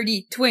a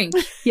nerdy twink.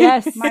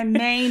 Yes. My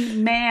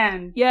main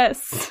man.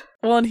 Yes.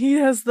 Well, and he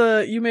has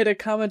you made a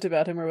comment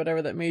about him or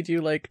whatever that made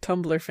you, like,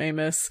 Tumblr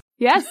famous.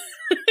 Yes.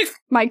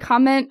 My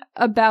comment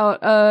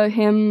about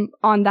him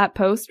on that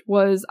post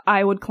was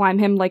I would climb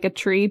him like a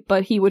tree,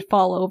 but he would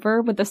fall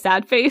over with a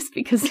sad face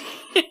because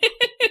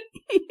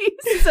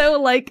he's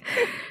so, like,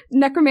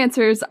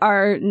 necromancers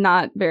are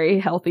not very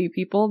healthy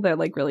people. They're,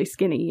 like, really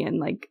skinny and,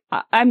 like,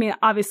 I mean,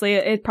 obviously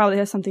it probably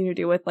has something to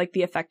do with, like,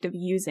 the effect of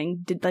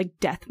using, like,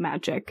 death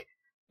magic,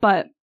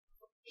 but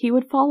he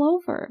would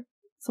fall over.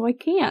 So I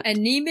can't.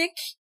 Anemic,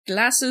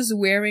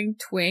 glasses-wearing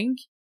twink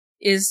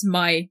is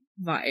my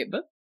vibe.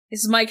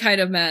 It's my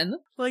kind of man.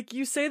 Like,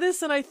 you say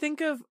this and I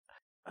think of,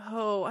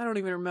 I don't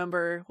even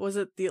remember. Was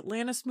it the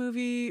Atlantis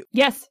movie?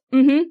 Yes.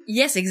 Mm-hmm.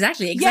 Yes,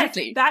 exactly. Yes,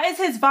 that is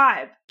his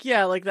vibe.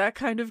 Yeah, like that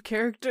kind of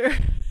character.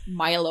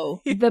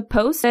 Milo. The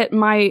post that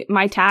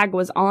my tag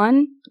was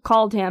on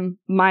called him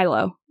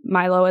Milo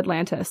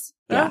Atlantis.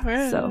 Yeah,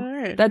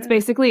 right, that's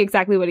basically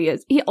exactly what he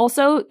is. He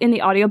also, in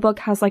the audiobook,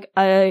 has, like,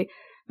 a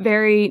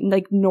very,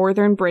 like,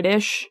 northern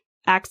British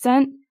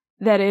accent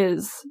that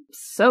is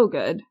so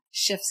good.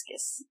 Chef's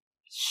kiss.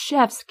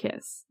 Chef's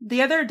kiss.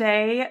 The other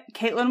day,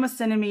 Caitlin was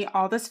sending me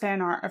all this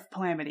fan art of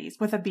Palamides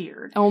with a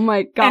beard. Oh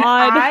my god. And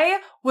I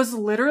was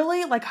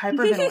literally, like,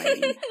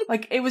 hyperventilating.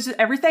 Like, it was just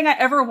everything I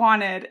ever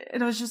wanted.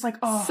 And it was just like,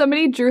 oh.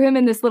 Somebody drew him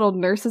in this little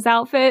nurse's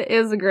outfit.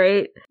 It was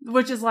great.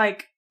 Which is,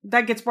 like,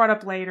 that gets brought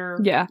up later.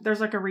 Yeah.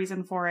 There's, like, a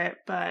reason for it,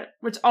 but,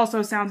 which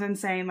also sounds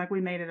insane, like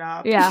we made it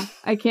up. Yeah,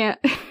 I can't.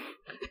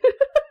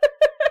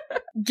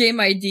 Game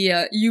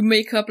idea. You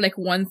make up, like,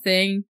 one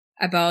thing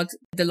about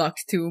the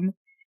locked tomb,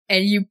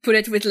 and you put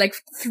it with, like,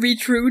 3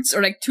 truths,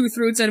 or, like, 2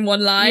 truths and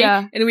 1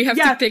 lie, and we have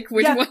to pick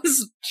which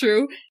one's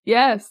true.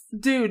 Yes.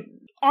 Dude,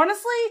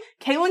 honestly,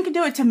 Caitlin could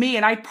do it to me,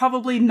 and I'd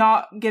probably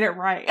not get it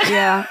right.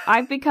 Yeah,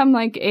 I've become,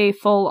 like, a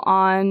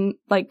full-on,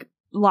 like,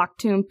 locked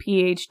tomb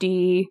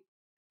PhD.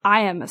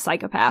 I am a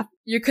psychopath.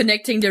 You're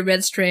connecting the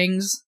red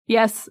strings.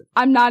 Yes,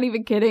 I'm not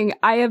even kidding.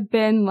 I have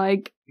been,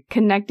 like,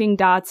 connecting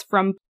dots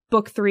from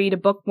book 3 to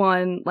book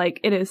 1. Like,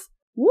 it is,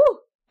 woo!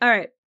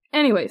 Alright,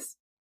 anyways.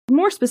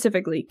 More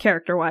specifically,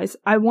 character-wise,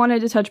 I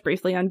wanted to touch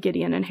briefly on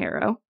Gideon and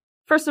Harrow.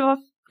 First of all,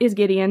 is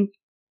Gideon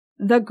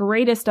the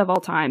greatest of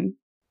all time,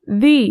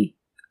 the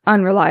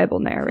unreliable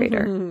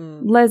narrator,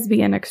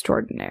 lesbian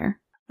extraordinaire.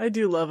 I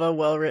do love a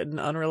well-written,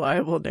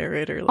 unreliable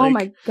narrator. Oh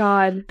my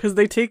god. Because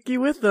they take you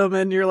with them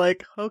and you're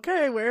like,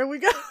 okay, where are we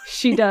going?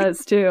 She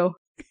does, too.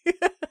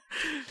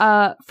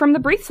 From the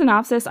brief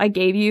synopsis I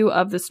gave you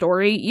of the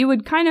story, you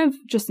would kind of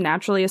just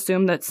naturally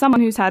assume that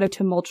someone who's had a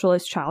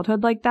tumultuous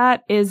childhood like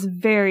that is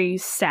very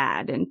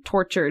sad and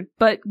tortured.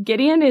 But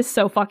Gideon is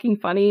so fucking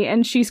funny,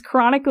 and she's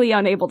chronically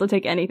unable to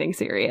take anything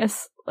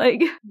serious.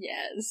 Like,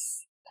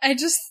 yes. I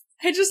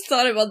just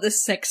thought about the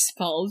sex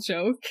spell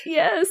joke.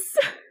 yes.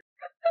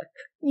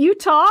 You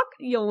talk,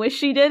 you'll wish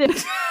she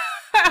didn't.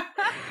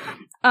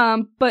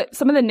 But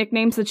some of the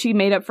nicknames that she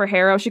made up for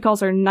Harrow, she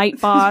calls her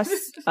Night Boss,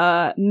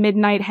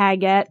 Midnight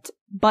Haggette,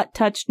 Butt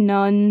Touched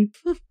Nun.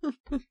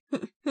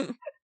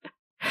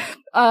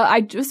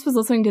 I just was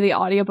listening to the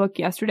audiobook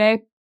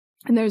yesterday,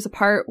 and there's a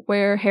part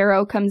where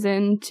Harrow comes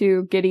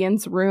into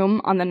Gideon's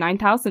room on the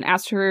 9th house and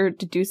asks her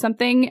to do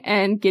something,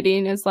 and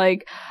Gideon is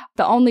like,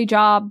 the only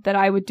job that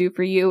I would do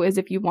for you is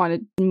if you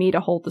wanted me to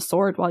hold the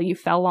sword while you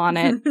fell on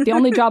it. The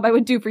only job I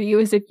would do for you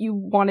is if you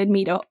wanted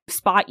me to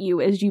spot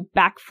you as you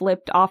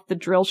backflipped off the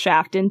drill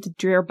shaft into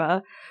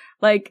Djerba.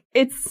 Like,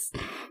 it's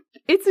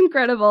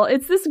incredible.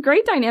 It's this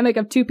great dynamic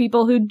of two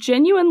people who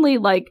genuinely,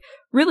 like,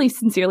 really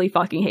sincerely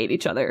fucking hate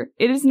each other.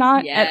 It is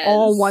not at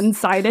all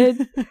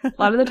one-sided. A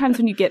lot of the times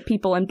when you get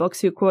people in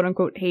books who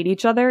quote-unquote hate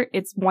each other,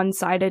 it's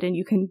one-sided and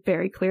you can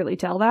very clearly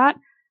tell that.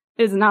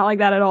 It is not like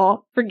that at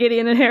all for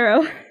Gideon and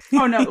Harrow.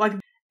 Oh no, like,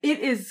 it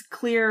is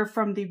clear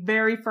from the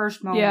very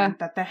first moment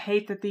that the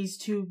hate that these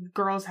two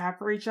girls have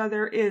for each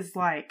other is,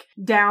 like,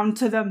 down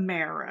to the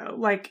marrow.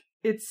 Like,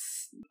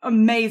 it's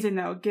amazing,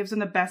 though. It gives them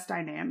the best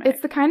dynamic.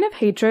 It's the kind of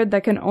hatred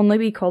that can only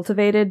be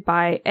cultivated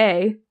by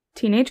A,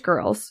 teenage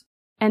girls,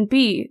 and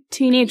B,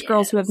 teenage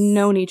girls who have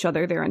known each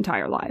other their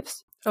entire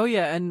lives. Oh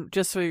yeah, and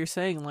just what you're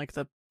saying, like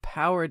the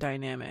power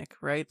dynamic,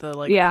 right? The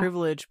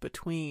privilege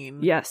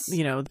between,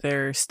 you know,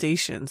 their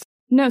stations.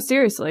 No,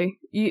 seriously.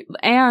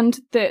 And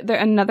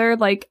another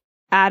like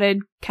added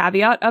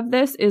caveat of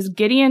this is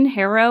Gideon,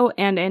 Harrow,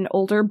 and an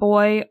older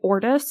boy,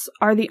 Ortis,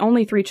 are the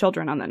only 3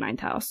 children on the 9th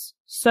house.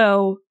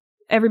 So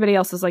everybody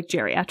else is like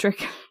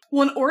geriatric.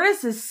 Well, and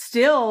Ortis is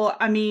still,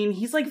 I mean,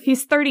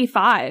 he's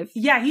 35.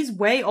 Yeah, he's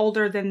way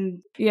older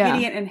than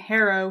Gideon and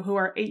Harrow, who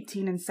are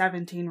 18 and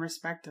 17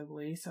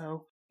 respectively,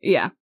 so.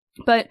 Yeah.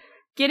 But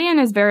Gideon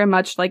is very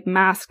much like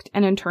masked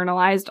and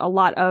internalized a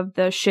lot of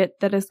the shit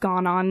that has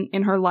gone on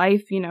in her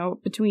life, you know,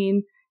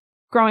 between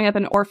growing up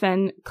an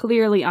orphan,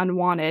 clearly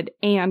unwanted,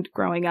 and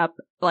growing up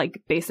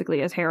like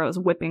basically as Harrow's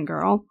whipping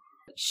girl.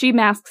 She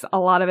masks a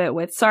lot of it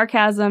with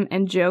sarcasm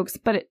and jokes,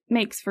 but it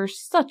makes for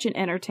such an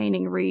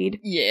entertaining read.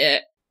 Yeah.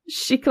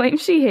 She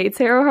claims she hates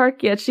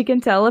Harrowhark, yet she can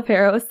tell if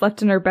Harrow has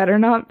slept in her bed or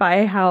not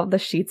by how the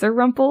sheets are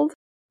rumpled.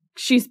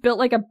 She's built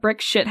like a brick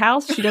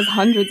shithouse. She does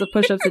hundreds of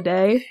push-ups a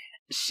day.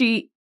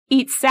 She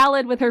eats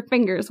salad with her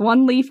fingers,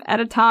 1 leaf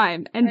at a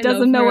time, and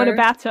doesn't know what a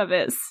bathtub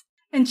is.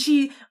 And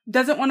she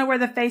doesn't want to wear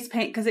the face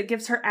paint because it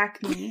gives her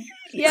acne.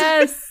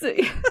 Yes!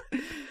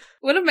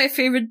 One of my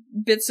favorite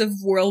bits of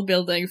world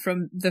building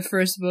from the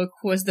first book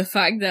was the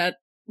fact that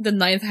the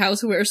 9th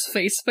house wears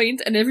face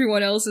paint and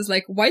everyone else is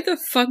like, why the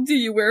fuck do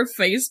you wear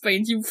face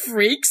paint, you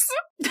freaks?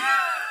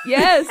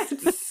 Yes!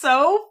 It's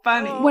so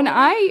funny. When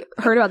I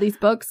heard about these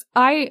books,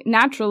 I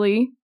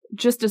naturally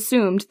just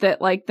assumed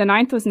that, like, the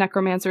 9th was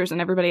necromancers and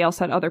everybody else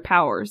had other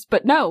powers.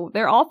 But no,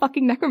 they're all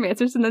fucking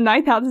necromancers and the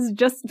 9th house is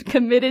just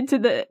committed to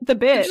the bit.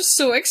 They're just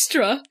so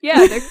extra.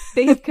 Yeah,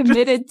 they have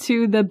committed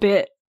to the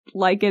bit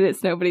like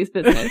it's nobody's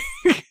business.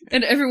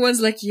 And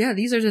everyone's like, yeah,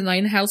 these are the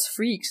 9th house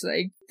freaks.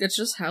 Like, that's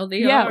just how they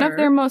are. Yeah, one of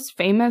their most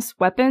famous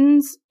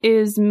weapons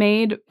is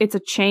it's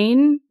a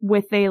chain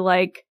with a,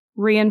 like,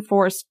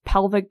 reinforced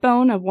pelvic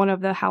bone of one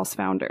of the house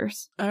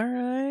founders. All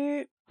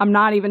right. I'm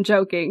not even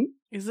joking.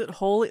 Is it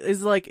holy?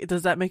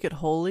 Does that make it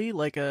holy?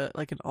 Like an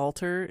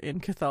altar in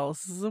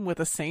Catholicism with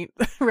a saint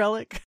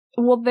relic?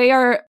 Well,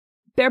 they're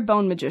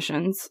bone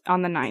magicians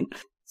on the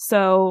 9th.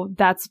 So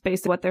that's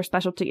basically what their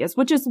specialty is,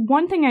 which is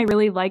one thing I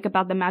really like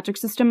about the magic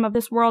system of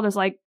this world is,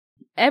 like,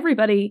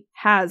 everybody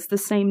has the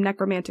same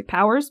necromantic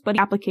powers, but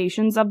the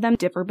applications of them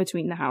differ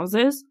between the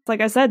houses.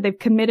 Like I said, they've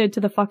committed to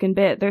the fucking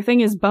bit. Their thing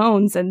is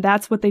bones, and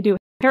that's what they do.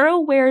 Harrow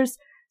wears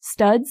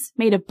studs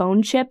made of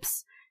bone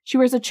chips. She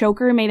wears a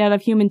choker made out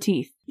of human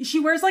teeth. She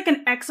wears, like,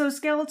 an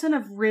exoskeleton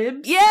of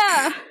ribs.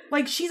 Yeah!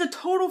 Like, she's a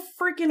total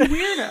freaking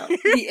weirdo.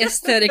 The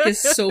aesthetic is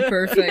so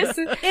perfect.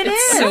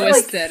 It's so like,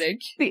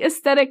 aesthetic. The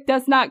aesthetic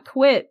does not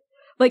quit.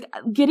 Like,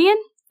 Gideon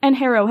and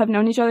Harrow have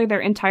known each other their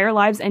entire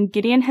lives, and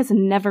Gideon has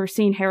never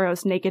seen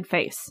Harrow's naked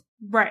face.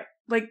 Right.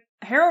 Like,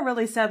 Harrow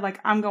really said,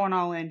 like, I'm going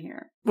all in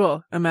here.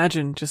 Well,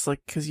 imagine just,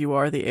 like, because you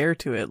are the heir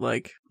to it,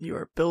 like, you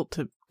are built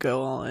to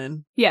go all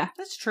in. Yeah.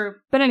 That's true.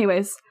 But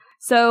anyways,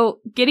 so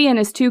Gideon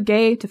is too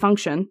gay to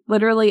function.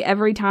 Literally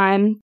every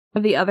time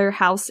of the other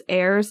house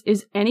heirs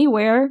is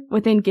anywhere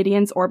within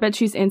Gideon's orbit,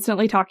 she's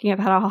instantly talking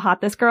about how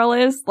hot this girl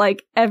is.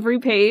 Like, every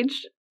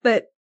page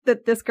that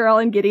this girl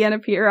and Gideon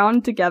appear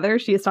on together,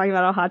 she is talking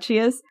about how hot she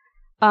is.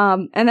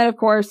 And then, of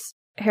course,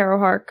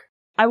 Harrowhark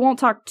I won't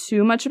talk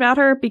too much about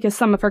her because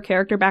some of her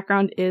character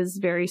background is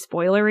very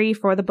spoilery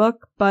for the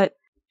book, but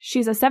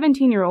she's a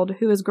 17-year-old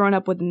who has grown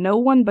up with no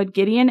one but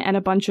Gideon and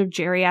a bunch of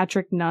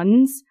geriatric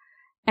nuns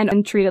and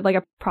been treated like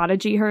a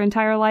prodigy her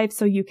entire life,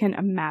 so you can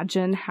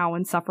imagine how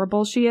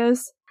insufferable she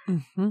is.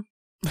 Mm-hmm.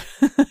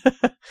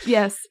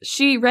 Yes,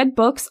 she read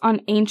books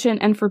on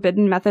ancient and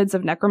forbidden methods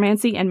of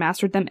necromancy and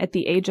mastered them at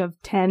the age of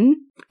 10.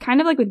 Kind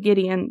of like with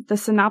Gideon, the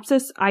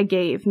synopsis I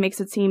gave makes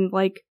it seem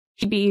like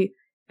she'd be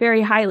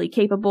very highly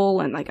capable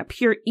and like a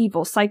pure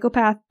evil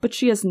psychopath, but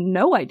she has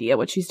no idea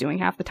what she's doing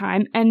half the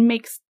time and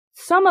makes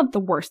some of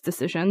the worst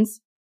decisions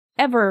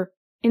ever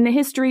in the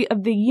history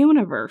of the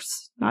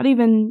universe. Not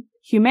even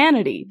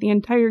humanity, the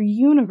entire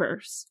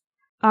universe.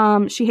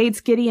 She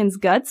hates Gideon's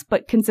guts,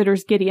 but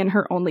considers Gideon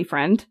her only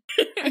friend.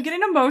 I'm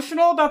getting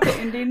emotional about the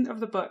ending of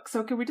the book,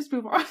 so can we just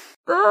move on?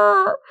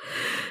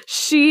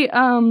 She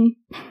has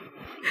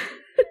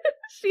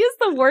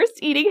the worst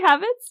eating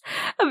habits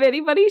of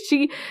anybody.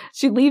 She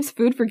leaves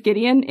food for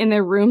Gideon in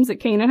their rooms at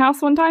Canaan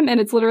House one time, and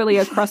it's literally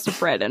a crust of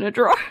bread in a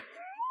drawer. I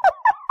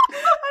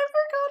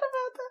forgot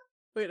about that.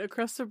 Wait, a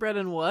crust of bread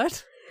and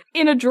what?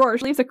 In a drawer.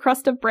 She leaves a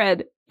crust of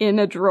bread in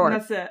a drawer.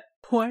 That's it.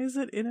 Why is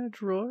it in a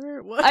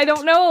drawer? What? I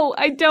don't know.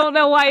 I don't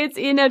know why it's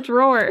in a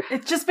drawer.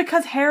 It's just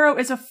because Harrow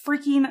is a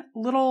freaking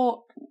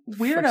little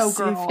weirdo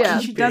For girl. Yeah.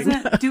 And she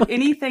doesn't do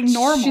anything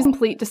normal. She's a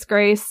complete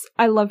disgrace.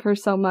 I love her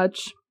so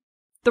much.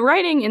 The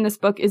writing in this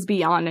book is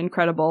beyond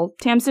incredible.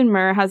 Tamsin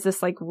Muir has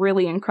this like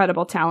really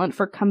incredible talent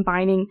for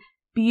combining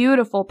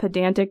beautiful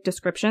pedantic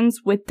descriptions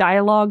with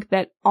dialogue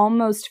that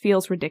almost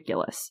feels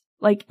ridiculous.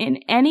 Like in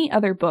any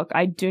other book,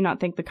 I do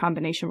not think the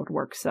combination would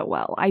work so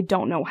well. I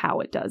don't know how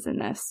it does in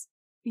this.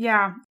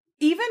 Yeah.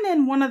 Even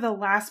in one of the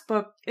last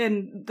book,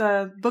 in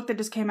the book that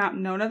just came out,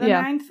 Nona the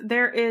Ninth,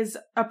 there is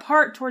a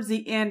part towards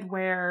the end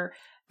where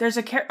there's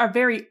a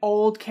very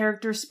old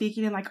character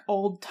speaking in like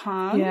old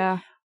tongue. Yeah.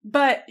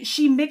 But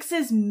she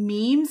mixes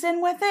memes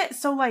in with it.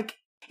 So like,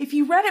 if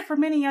you read it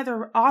from any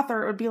other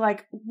author, it would be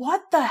like,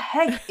 what the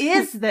heck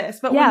is this?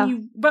 But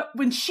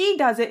when she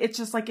does it, it's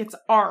just like it's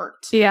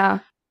art. Yeah.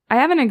 I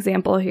have an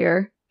example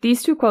here.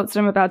 These two quotes that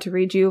I'm about to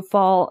read you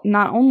fall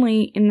not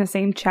only in the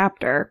same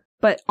chapter,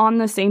 but on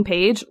the same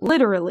page,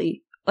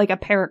 literally, like a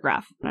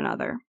paragraph from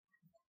another.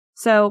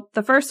 So,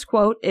 the first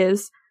quote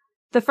is,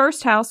 "The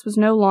first house was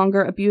no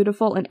longer a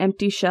beautiful and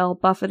empty shell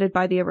buffeted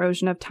by the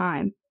erosion of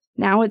time.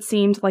 Now it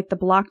seemed like the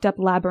blocked-up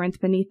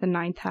labyrinth beneath the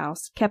ninth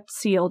house, kept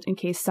sealed in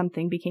case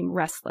something became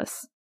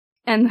restless."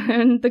 And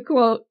then the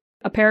quote,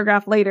 a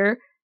paragraph later,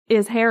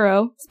 is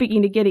Harrow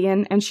speaking to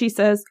Gideon, and she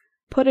says,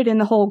 "Put it in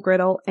the hole,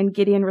 Griddle," and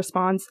Gideon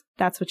responds,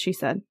 "That's what she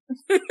said."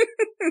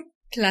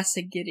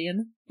 Classic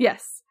Gideon.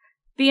 Yes.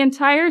 The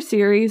entire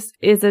series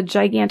is a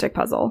gigantic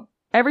puzzle.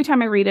 Every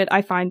time I read it,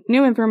 I find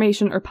new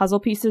information or puzzle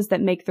pieces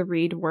that make the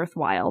read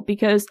worthwhile,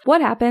 because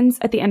what happens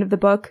at the end of the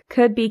book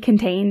could be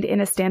contained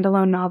in a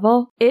standalone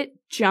novel. It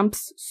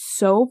jumps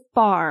so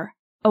far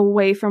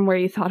away from where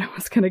you thought it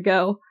was going to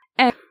go.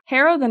 And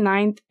Harrow the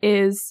Ninth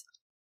is,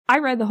 I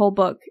read the whole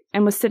book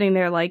and was sitting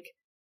there like,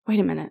 wait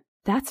a minute,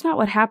 that's not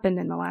what happened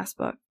in the last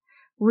book.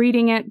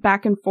 Reading it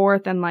back and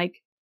forth and like,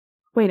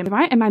 wait, am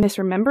I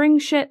misremembering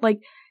shit? Like,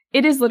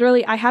 it is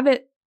literally, I have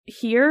it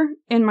here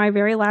in my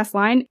very last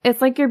line.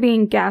 It's like you're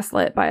being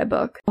gaslit by a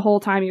book the whole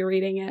time you're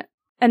reading it.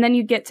 And then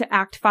you get to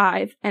Act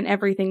 5 and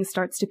everything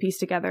starts to piece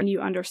together and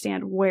you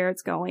understand where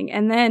it's going.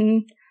 And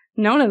then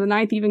Nona the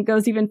Ninth even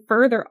goes even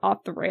further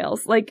off the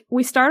rails. Like,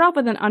 we start off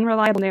with an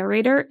unreliable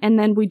narrator and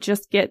then we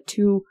just get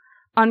to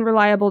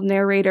Unreliable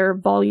Narrator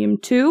Volume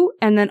 2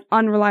 and then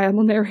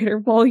Unreliable Narrator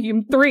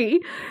Volume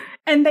 3.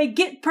 And they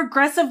get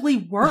progressively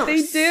worse.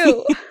 They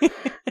do.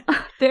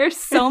 There's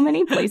so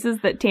many places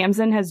that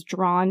Tamsin has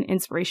drawn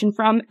inspiration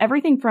from.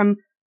 Everything from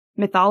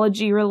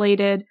mythology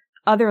related,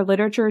 other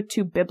literature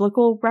to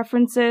biblical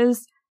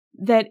references,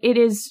 that it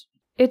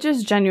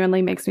just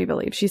genuinely makes me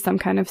believe she's some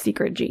kind of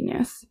secret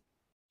genius.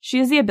 She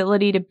has the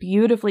ability to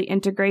beautifully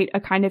integrate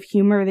a kind of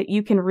humor that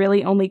you can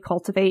really only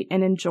cultivate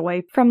and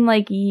enjoy from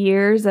like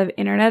years of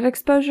internet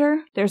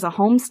exposure. There's a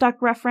Homestuck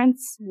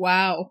reference.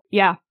 Wow.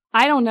 Yeah.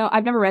 I don't know.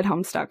 I've never read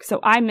Homestuck, so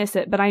I miss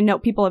it, but I know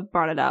people have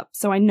brought it up,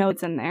 so I know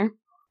it's in there.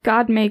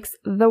 God makes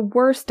the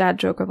worst dad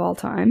joke of all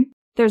time.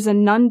 There's a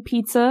nun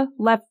pizza,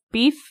 left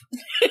beef.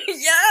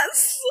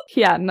 Yes!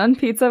 Yeah, nun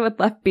pizza with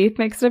left beef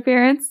makes an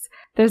appearance.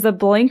 There's a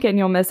blink and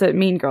you'll miss it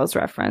Mean Girls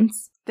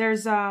reference.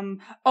 There's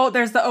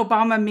there's the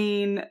Obama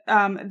meme,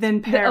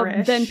 then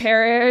perish. Then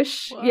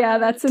perish. What? Yeah,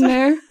 that's in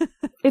there.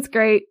 It's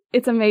great.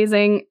 It's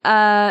amazing.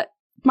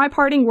 My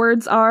parting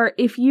words are,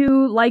 if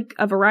you like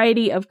a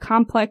variety of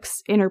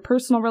complex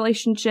interpersonal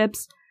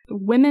relationships,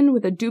 women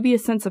with a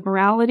dubious sense of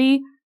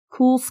morality,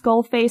 cool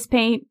skull face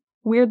paint,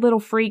 weird little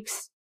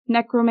freaks,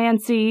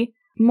 necromancy,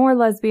 more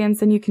lesbians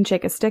than you can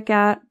shake a stick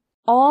at,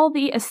 all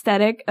the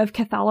aesthetic of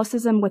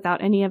Catholicism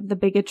without any of the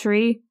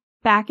bigotry,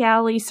 back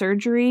alley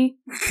surgery,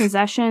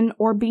 possession,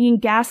 or being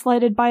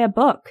gaslighted by a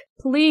book,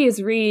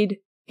 please read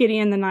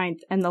Gideon the Ninth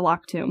and the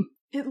Locked Tomb.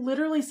 It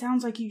literally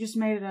sounds like you just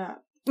made it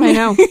up. I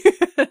know.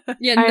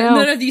 Yeah, I know.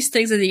 none of these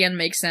things at the end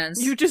make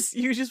sense. You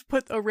just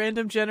put a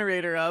random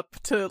generator up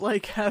to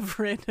like have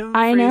random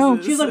I know.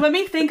 phrases. She's like, let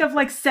me think of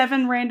like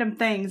 7 random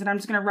things and I'm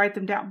just going to write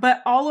them down.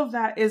 But all of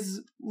that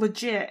is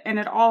legit and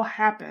it all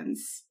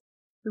happens.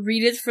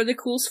 Read it for the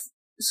cool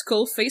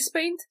skull face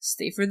paint.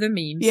 Stay for the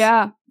memes.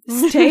 Yeah.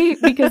 Stay,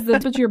 because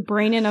that's what your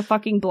brain in a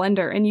fucking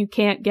blender and you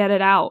can't get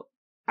it out.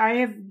 I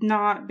have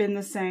not been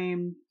the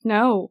same.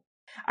 No.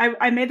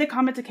 I made the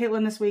comment to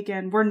Caitlin this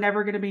weekend, we're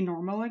never going to be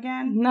normal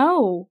again.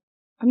 No.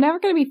 I'm never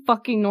gonna be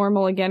fucking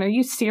normal again. Are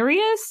you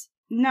serious?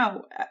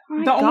 No. Oh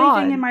the my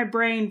only thing God. in my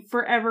brain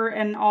forever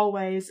and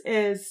always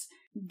is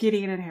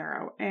Gideon and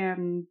Harrow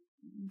and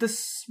the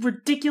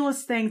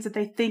ridiculous things that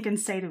they think and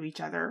say to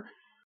each other.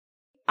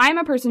 I'm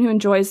a person who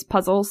enjoys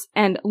puzzles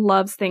and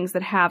loves things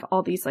that have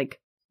all these, like,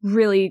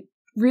 really,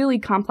 really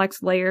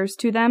complex layers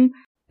to them.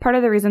 Part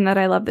of the reason that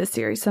I love this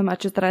series so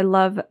much is that I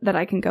love that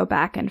I can go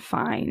back and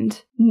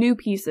find new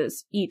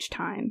pieces each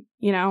time.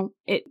 You know,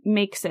 it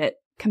makes it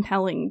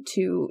compelling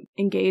to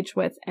engage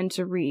with and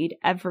to read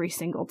every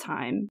single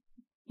time.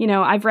 You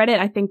know, I've read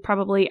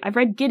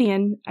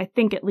Gideon, I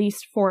think at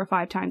least 4 or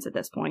 5 times at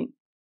this point,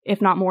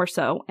 if not more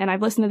so. And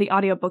I've listened to the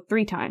audiobook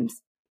 3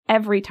 times.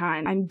 Every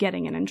time I'm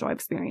getting an enjoy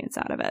experience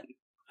out of it.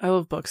 I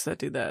love books that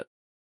do that.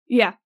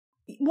 Yeah.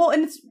 Well,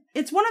 and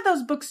it's one of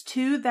those books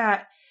too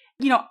that,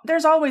 you know,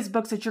 there's always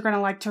books that you're going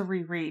to like to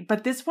reread,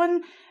 but this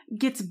one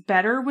gets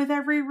better with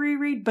every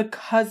reread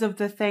because of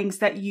the things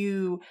that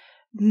you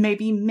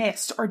maybe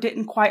missed or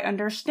didn't quite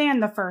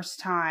understand the first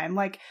time.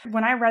 Like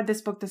when I read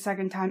this book the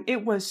second time,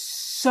 it was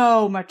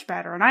so much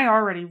better. And I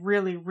already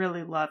really,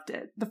 really loved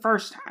it the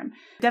first time.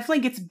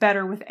 Definitely gets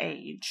better with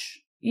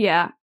age.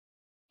 Yeah.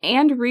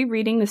 And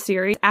rereading the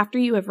series after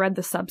you have read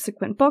the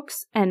subsequent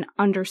books and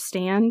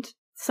understand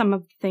some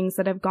of the things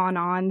that have gone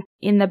on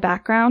in the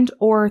background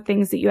or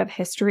things that you have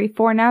history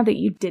for now that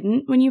you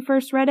didn't when you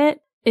first read it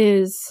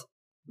is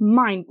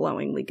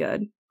mind-blowingly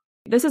good.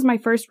 This is my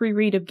first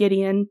reread of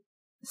Gideon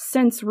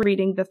since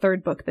reading the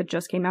 3rd book that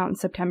just came out in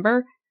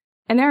September.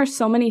 And there are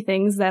so many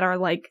things that are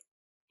like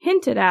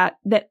hinted at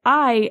that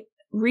I,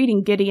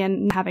 reading Gideon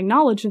and having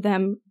knowledge of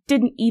them,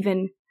 didn't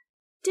even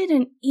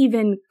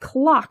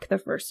clock the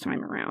first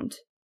time around.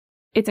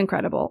 It's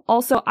incredible.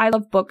 Also, I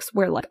love books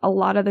where, like, a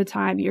lot of the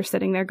time you're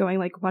sitting there going,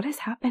 like, what is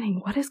happening?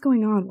 What is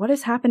going on? What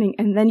is happening?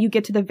 And then you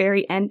get to the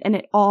very end and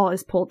it all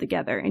is pulled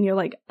together and you're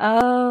like,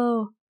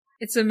 oh.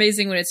 It's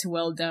amazing when it's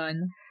well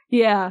done.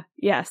 Yeah,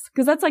 yes.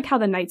 Because that's like how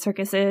the Night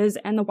Circus is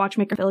and the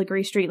Watchmaker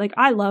Filigree Street. Like,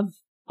 I love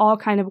all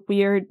kind of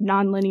weird,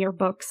 non-linear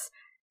books.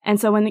 And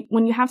so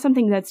when you have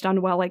something that's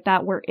done well like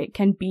that, where it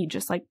can be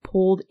just, like,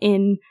 pulled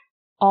in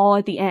all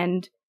at the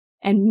end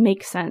and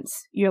make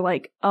sense, you're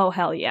like, oh,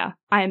 hell yeah,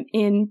 I am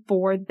in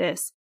for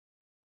this.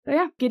 But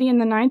yeah, Gideon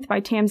the Ninth by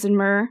Tamsin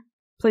Muir.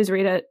 Please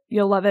read it.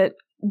 You'll love it.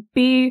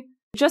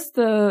 Just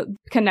the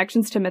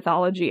connections to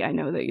mythology, I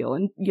know that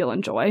you'll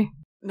enjoy.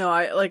 No,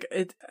 I like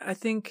it. I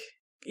think,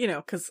 you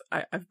know, because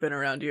I've been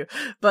around you,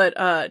 but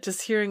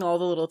just hearing all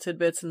the little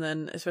tidbits, and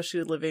then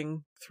especially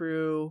living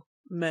through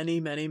many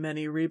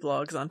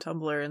reblogs on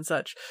Tumblr and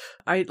such,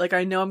 I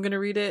know I'm gonna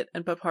read it,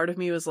 but part of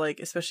me was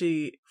like,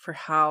 especially for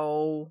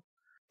how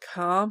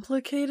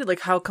complicated, like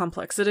how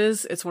complex it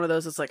is, it's one of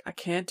those, it's like, I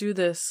can't do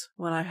this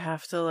when I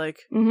have to like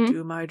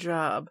do my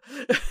job.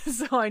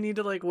 So I need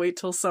to like wait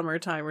till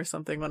summertime or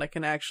something when I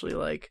can actually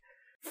like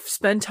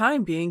spend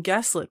time being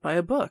gaslit by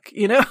a book,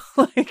 you know?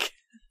 Like,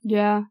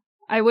 yeah,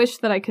 I wish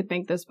that I could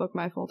make this book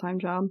my full-time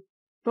job.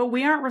 But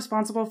we aren't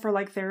responsible for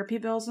like therapy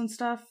bills and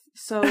stuff.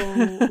 So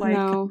like,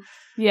 no.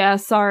 Yeah,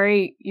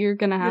 sorry, you're just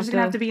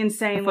gonna have to be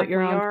insane like we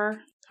are.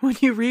 When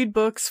you read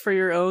books for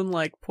your own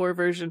like poor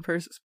version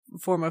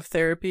form of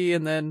therapy,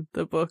 and then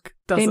the book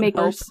doesn't they make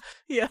help. worse.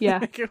 Yeah, Yeah,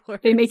 they make it worse.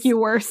 They make you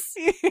worse.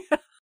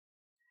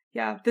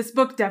 Yeah, this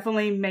book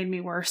definitely made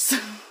me worse.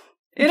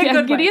 In a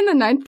good Gideon way. the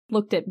Ninth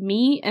looked at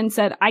me and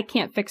said, I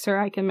can't fix her,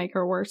 I can make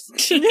her worse.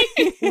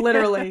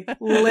 Literally.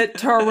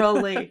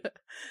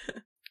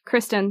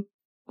 Kristen,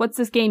 what's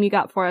this game you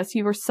got for us?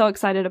 You were so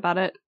excited about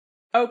it.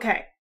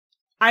 Okay.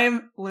 I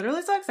am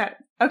literally so excited.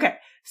 Okay,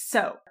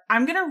 so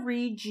I'm going to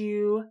read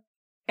you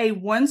a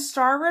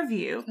 1-star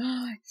review.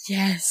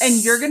 Yes.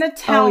 And you're going to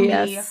tell me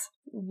yes.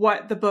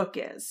 what the book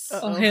is.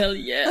 Oh, hell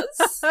yes.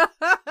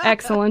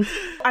 Excellent.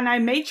 And I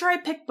made sure I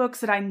picked books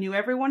that I knew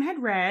everyone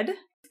had read.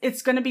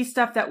 It's going to be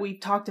stuff that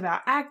we've talked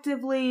about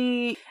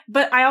actively,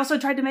 but I also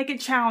tried to make it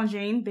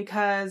challenging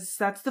because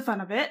that's the fun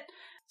of it.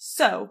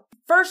 So,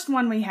 first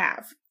one we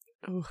have.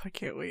 Oh, I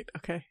can't wait.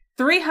 Okay.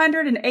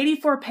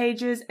 384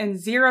 pages and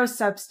 0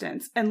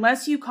 substance,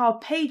 unless you call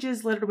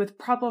pages littered with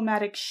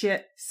problematic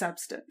shit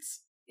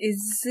substance.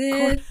 Is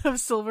it? Court of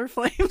Silver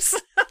Flames?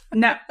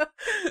 No.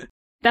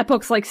 That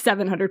book's like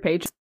 700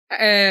 pages.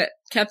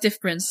 Captive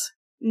Prince.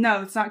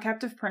 No, it's not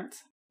Captive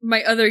Prince.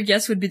 My other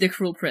guess would be The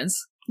Cruel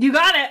Prince. You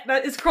got it!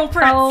 That is Cruel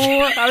Prince. Oh,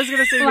 I was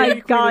gonna say my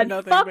maybe Queen of God.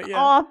 Nothing, Fuck but yeah.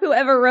 off,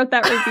 whoever wrote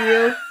that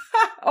review.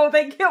 Oh,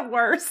 they get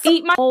worse.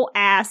 Eat my whole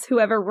ass,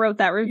 whoever wrote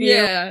that review.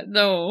 Yeah,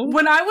 no.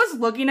 When I was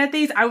looking at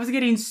these, I was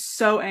getting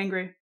so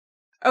angry.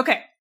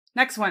 Okay,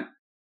 next one.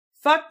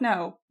 Fuck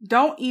no.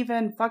 Don't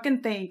even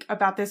fucking think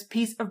about this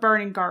piece of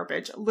burning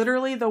garbage.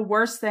 Literally the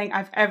worst thing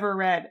I've ever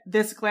read.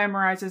 This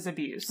glamorizes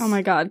abuse. Oh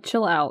my god,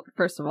 chill out,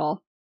 first of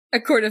all. A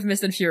Court of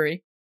Mist and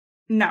Fury.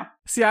 No.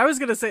 See, I was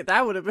gonna say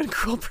that would have been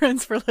Cruel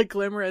Prince for, like,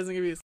 glamorizing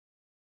abuse.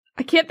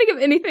 I can't think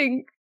of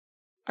anything.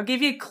 I'll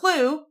give you a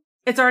clue.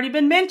 It's already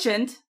been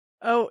mentioned.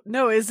 Oh,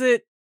 no, is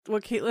it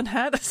what Caitlin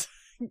had?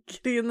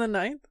 Gideon the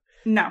Ninth?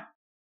 No.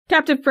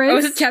 Captive Prince? Oh,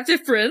 is it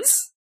Captive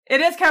Prince? It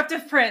is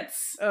Captive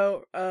Prince.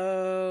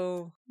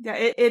 Oh. Yeah,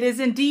 it is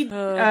indeed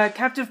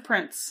Captive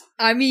Prince.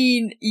 I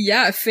mean,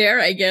 yeah, fair,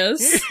 I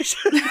guess.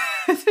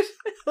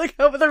 Like,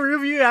 over the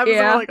review happens,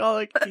 Yeah. all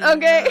like,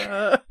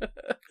 Okay.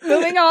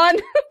 Moving on.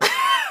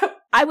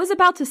 I was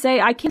about to say,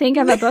 I can't think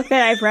of a book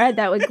that I've read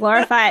that would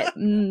glorify it.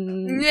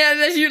 Yeah,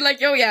 then you're like,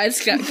 oh yeah,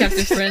 it's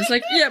Captive Prince.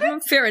 Like, yeah,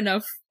 fair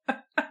enough.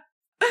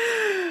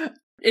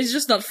 It's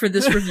just not for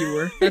this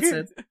reviewer. That's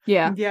it.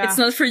 Yeah. Yeah. It's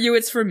not for you,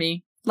 it's for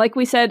me. Like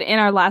we said in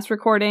our last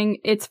recording,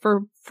 it's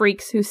for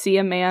freaks who see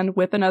a man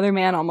whip another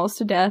man almost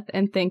to death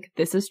and think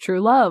this is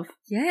true love.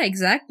 Yeah,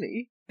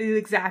 exactly.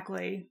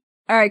 Exactly.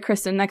 All right,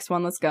 Kristen, next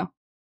one. Let's go.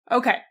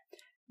 Okay.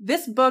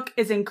 This book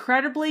is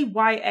incredibly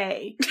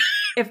YA.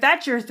 If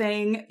that's your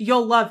thing,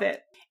 you'll love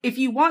it. If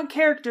you want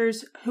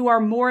characters who are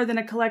more than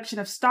a collection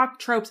of stock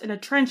tropes in a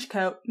trench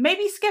coat,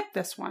 maybe skip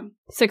this one.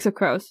 Six of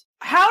Crows.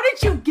 How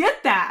did you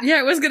get that? Yeah,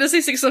 I was gonna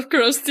say Six of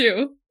Crows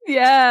too.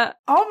 Yeah.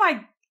 Oh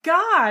my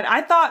god.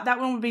 I thought that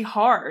one would be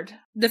hard.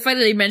 The fact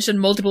that they mentioned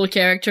multiple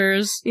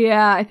characters.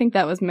 Yeah, I think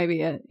that was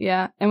maybe it.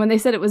 Yeah. And when they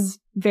said it was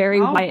very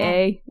Oh.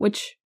 YA,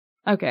 which,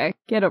 okay,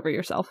 get over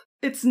yourself.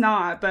 It's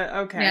not, but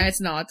okay. Yeah,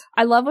 it's not.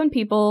 I love when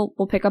people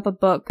will pick up a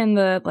book and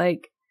the,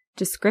 like,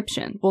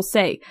 description will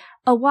say,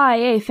 a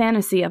YA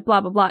fantasy of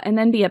blah, blah, blah, and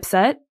then be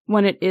upset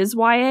when it is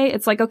YA.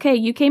 It's like, okay,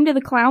 you came to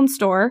the clown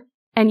store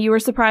and you were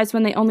surprised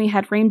when they only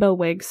had rainbow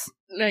wigs.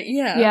 Like,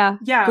 yeah. Yeah.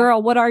 Yeah.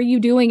 Girl, what are you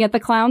doing at the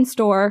clown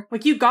store?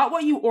 Like, you got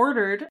what you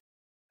ordered.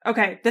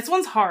 Okay, this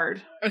one's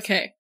hard.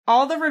 Okay.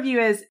 All the review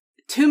is,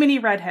 too many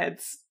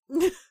redheads.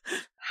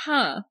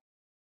 Huh.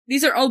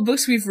 These are all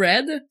books we've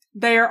read?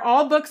 They are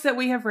all books that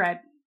we have read.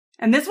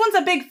 And this one's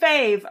a big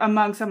fave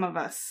among some of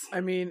us. I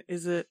mean,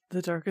 is it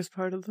the darkest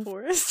part of the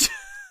forest?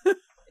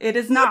 It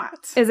is not.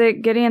 Is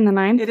it Gideon the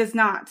Ninth? It is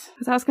not.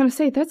 Because I was going to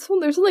say, there's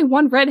only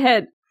one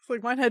redhead. It's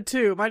like, mine had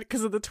two,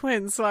 because of the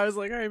twins, so I was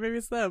like, alright, maybe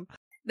it's them.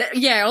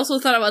 Yeah, I also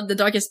thought about the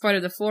darkest part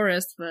of the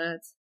forest, but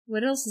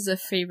what else is a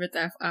favorite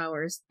of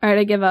ours? All right,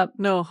 I give up.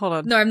 No, hold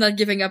on. No, I'm not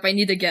giving up. I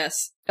need a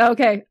guess.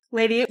 Okay.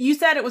 Lady, you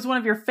said it was one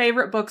of your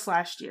favorite books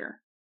last year.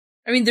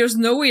 I mean, there's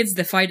no way it's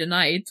Defy the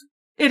Night.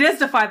 It is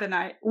Defy the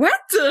Night. What?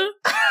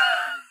 What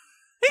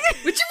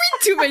do you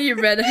mean too many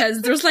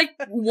redheads? There's like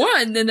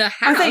 1.5.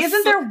 I say,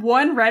 isn't there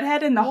one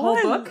redhead in the whole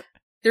One. book?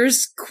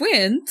 There's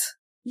Quint.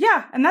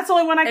 Yeah, and that's the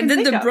only one I can And then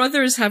think the of.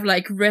 brothers have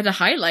like red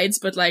highlights,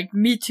 but like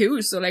me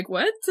too, so like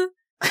what?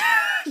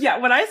 Yeah,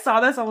 when I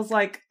saw this, I was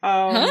like,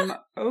 Huh?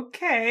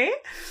 okay.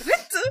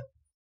 What?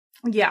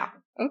 Yeah.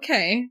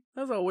 Okay.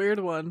 That was a weird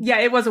one. Yeah,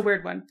 it was a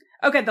weird one.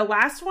 Okay, the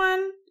last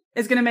one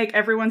is gonna make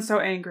everyone so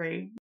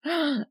angry.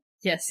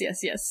 Yes, yes,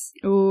 yes.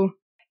 Ooh.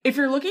 If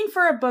you're looking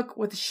for a book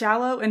with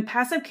shallow and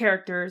passive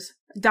characters,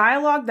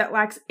 dialogue that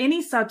lacks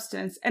any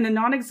substance, and a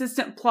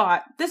non-existent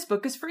plot, this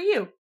book is for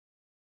you.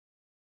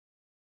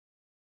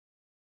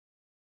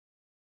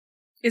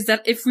 Is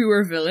that If We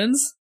Were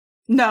Villains?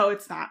 No,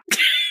 it's not.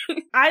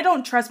 I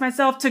don't trust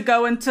myself to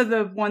go into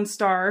the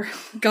 1-star.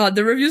 God,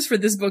 the reviews for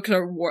this book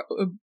are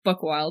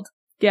buck wild.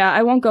 Yeah,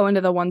 I won't go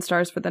into the 1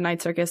 stars for the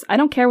Night Circus. I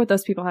don't care what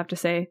those people have to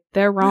say.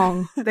 They're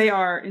wrong. They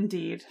are,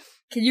 indeed.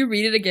 Can you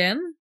read it again?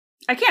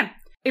 I can.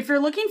 If you're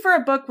looking for a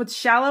book with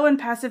shallow and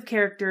passive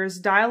characters,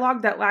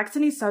 dialogue that lacks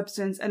any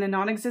substance, and a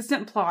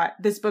non-existent plot,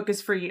 this book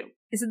is for you.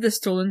 Is it The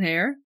Stolen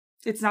Hair?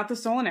 It's not The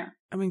Stolen Heir.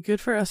 I mean, good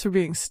for us for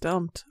being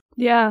stumped.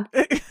 Yeah.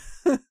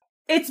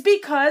 It's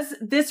because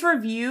this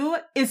review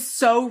is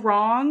so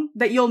wrong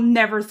that you'll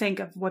never think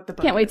of what the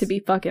book Can't wait to is.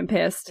 be fucking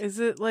pissed. Is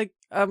it like,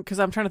 because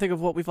I'm trying to think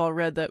of what we've all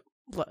read that,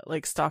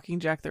 like,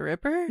 Stalking Jack the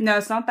Ripper? No,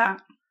 it's not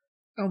that.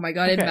 Oh my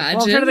god, Okay. imagine.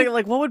 Well, I'm trying to think,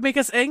 like, what would make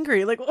us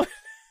angry? Like, what?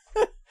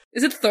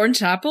 Is it Thorn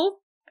Chapel?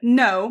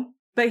 No,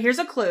 but here's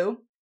a clue.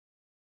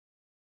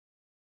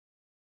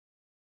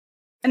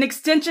 An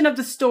extension of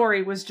the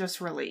story was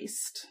just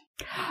released.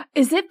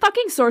 Is it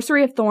fucking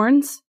Sorcery of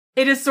Thorns?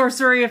 It is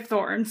Sorcery of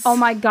Thorns. Oh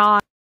my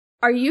god.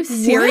 Are you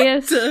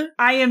serious? What?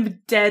 I am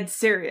dead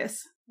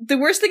serious. The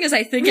worst thing is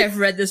I think I've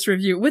read this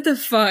review. What the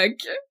fuck?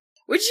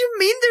 What do you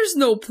mean there's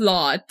no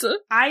plot?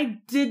 I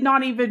did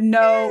not even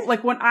know,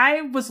 like, when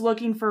I was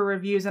looking for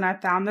reviews and I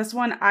found this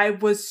one, I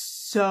was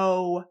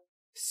so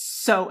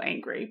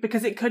angry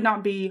because it could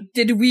not be.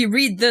 Did we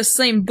read the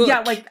same book?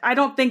 Yeah, like, I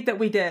don't think that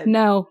we did.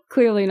 No,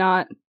 clearly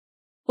not.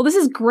 Well, this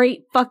is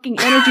great fucking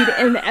energy to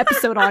end the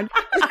episode on.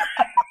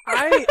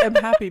 I am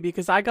happy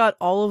because I got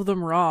all of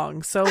them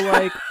wrong. So,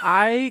 like,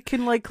 I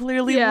can, like,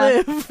 clearly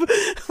Yeah. live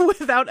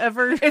without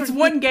ever... It's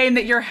one game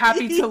that you're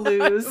happy to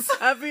lose.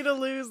 I'm happy to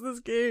lose this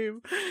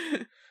game.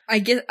 I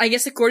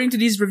guess according to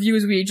these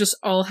reviews, we just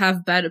all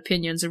have bad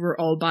opinions and we're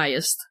all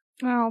biased.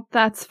 Well,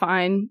 that's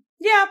fine.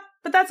 Yeah,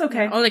 but that's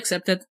okay. I'll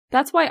accept it.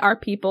 That's why our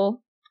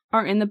people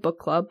are in the book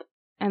club,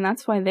 and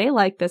that's why they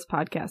like this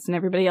podcast and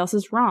everybody else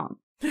is wrong.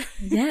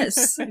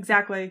 Yes.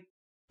 Exactly.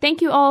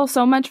 Thank you all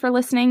so much for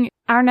listening.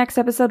 Our next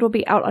episode will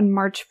be out on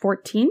March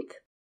 14th.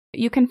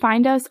 You can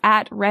find us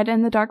at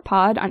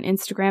redinthedarkpod on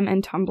Instagram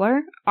and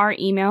Tumblr. Our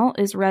email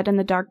is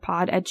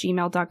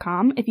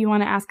redinthedarkpod@gmail.com if you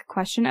want to ask a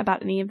question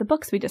about any of the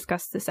books we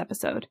discussed this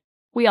episode.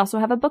 We also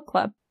have a book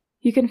club.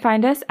 You can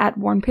find us at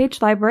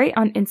Warnpage Library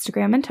on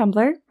Instagram and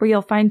Tumblr, where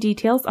you'll find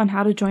details on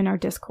how to join our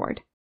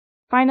Discord.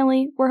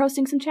 Finally, we're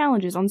hosting some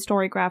challenges on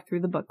Storygraph through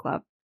the book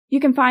club.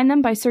 You can find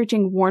them by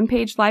searching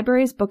Warnpage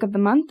Library's Book of the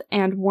Month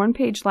and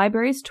Warnpage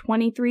Library's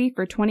 23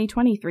 for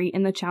 2023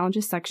 in the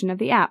challenges section of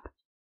the app.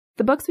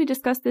 The books we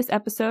discussed this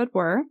episode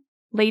were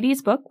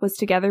Lady's book was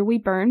Together We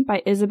Burn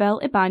by Isabel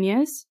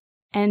Ibanez,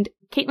 and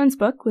Caitlin's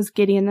book was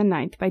Gideon the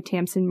Ninth by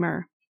Tamsin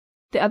Muir.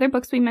 The other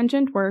books we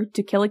mentioned were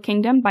To Kill a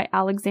Kingdom by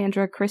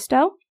Alexandra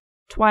Christo,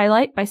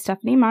 Twilight by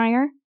Stephanie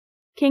Meyer,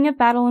 King of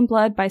Battle and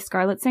Blood by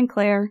Scarlett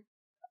Sinclair,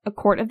 A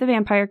Court of the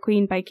Vampire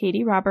Queen by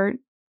Katie Robert,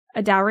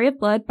 A Dowry of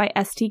Blood by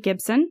S.T.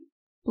 Gibson,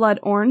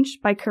 Blood Orange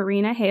by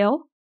Karina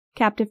Hale,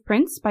 Captive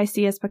Prince by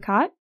C.S.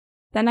 Pacat,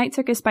 The Night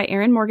Circus by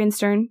Erin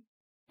Morgenstern,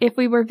 If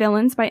We Were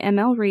Villains by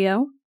M.L.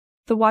 Rio,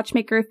 The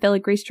Watchmaker of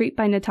Filigree Street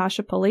by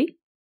Natasha Pulley,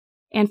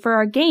 and for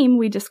our game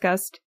we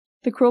discussed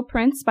The Cruel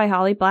Prince by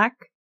Holly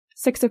Black,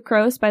 Six of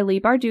Crows by Lee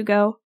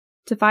Bardugo,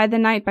 Defy the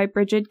Night by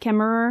Bridget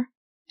Kemmerer,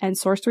 and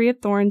Sorcery of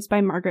Thorns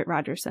by Margaret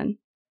Rogerson.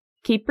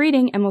 Keep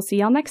reading, and we'll see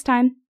y'all next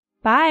time.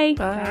 Bye!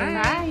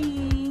 Bye. Bye.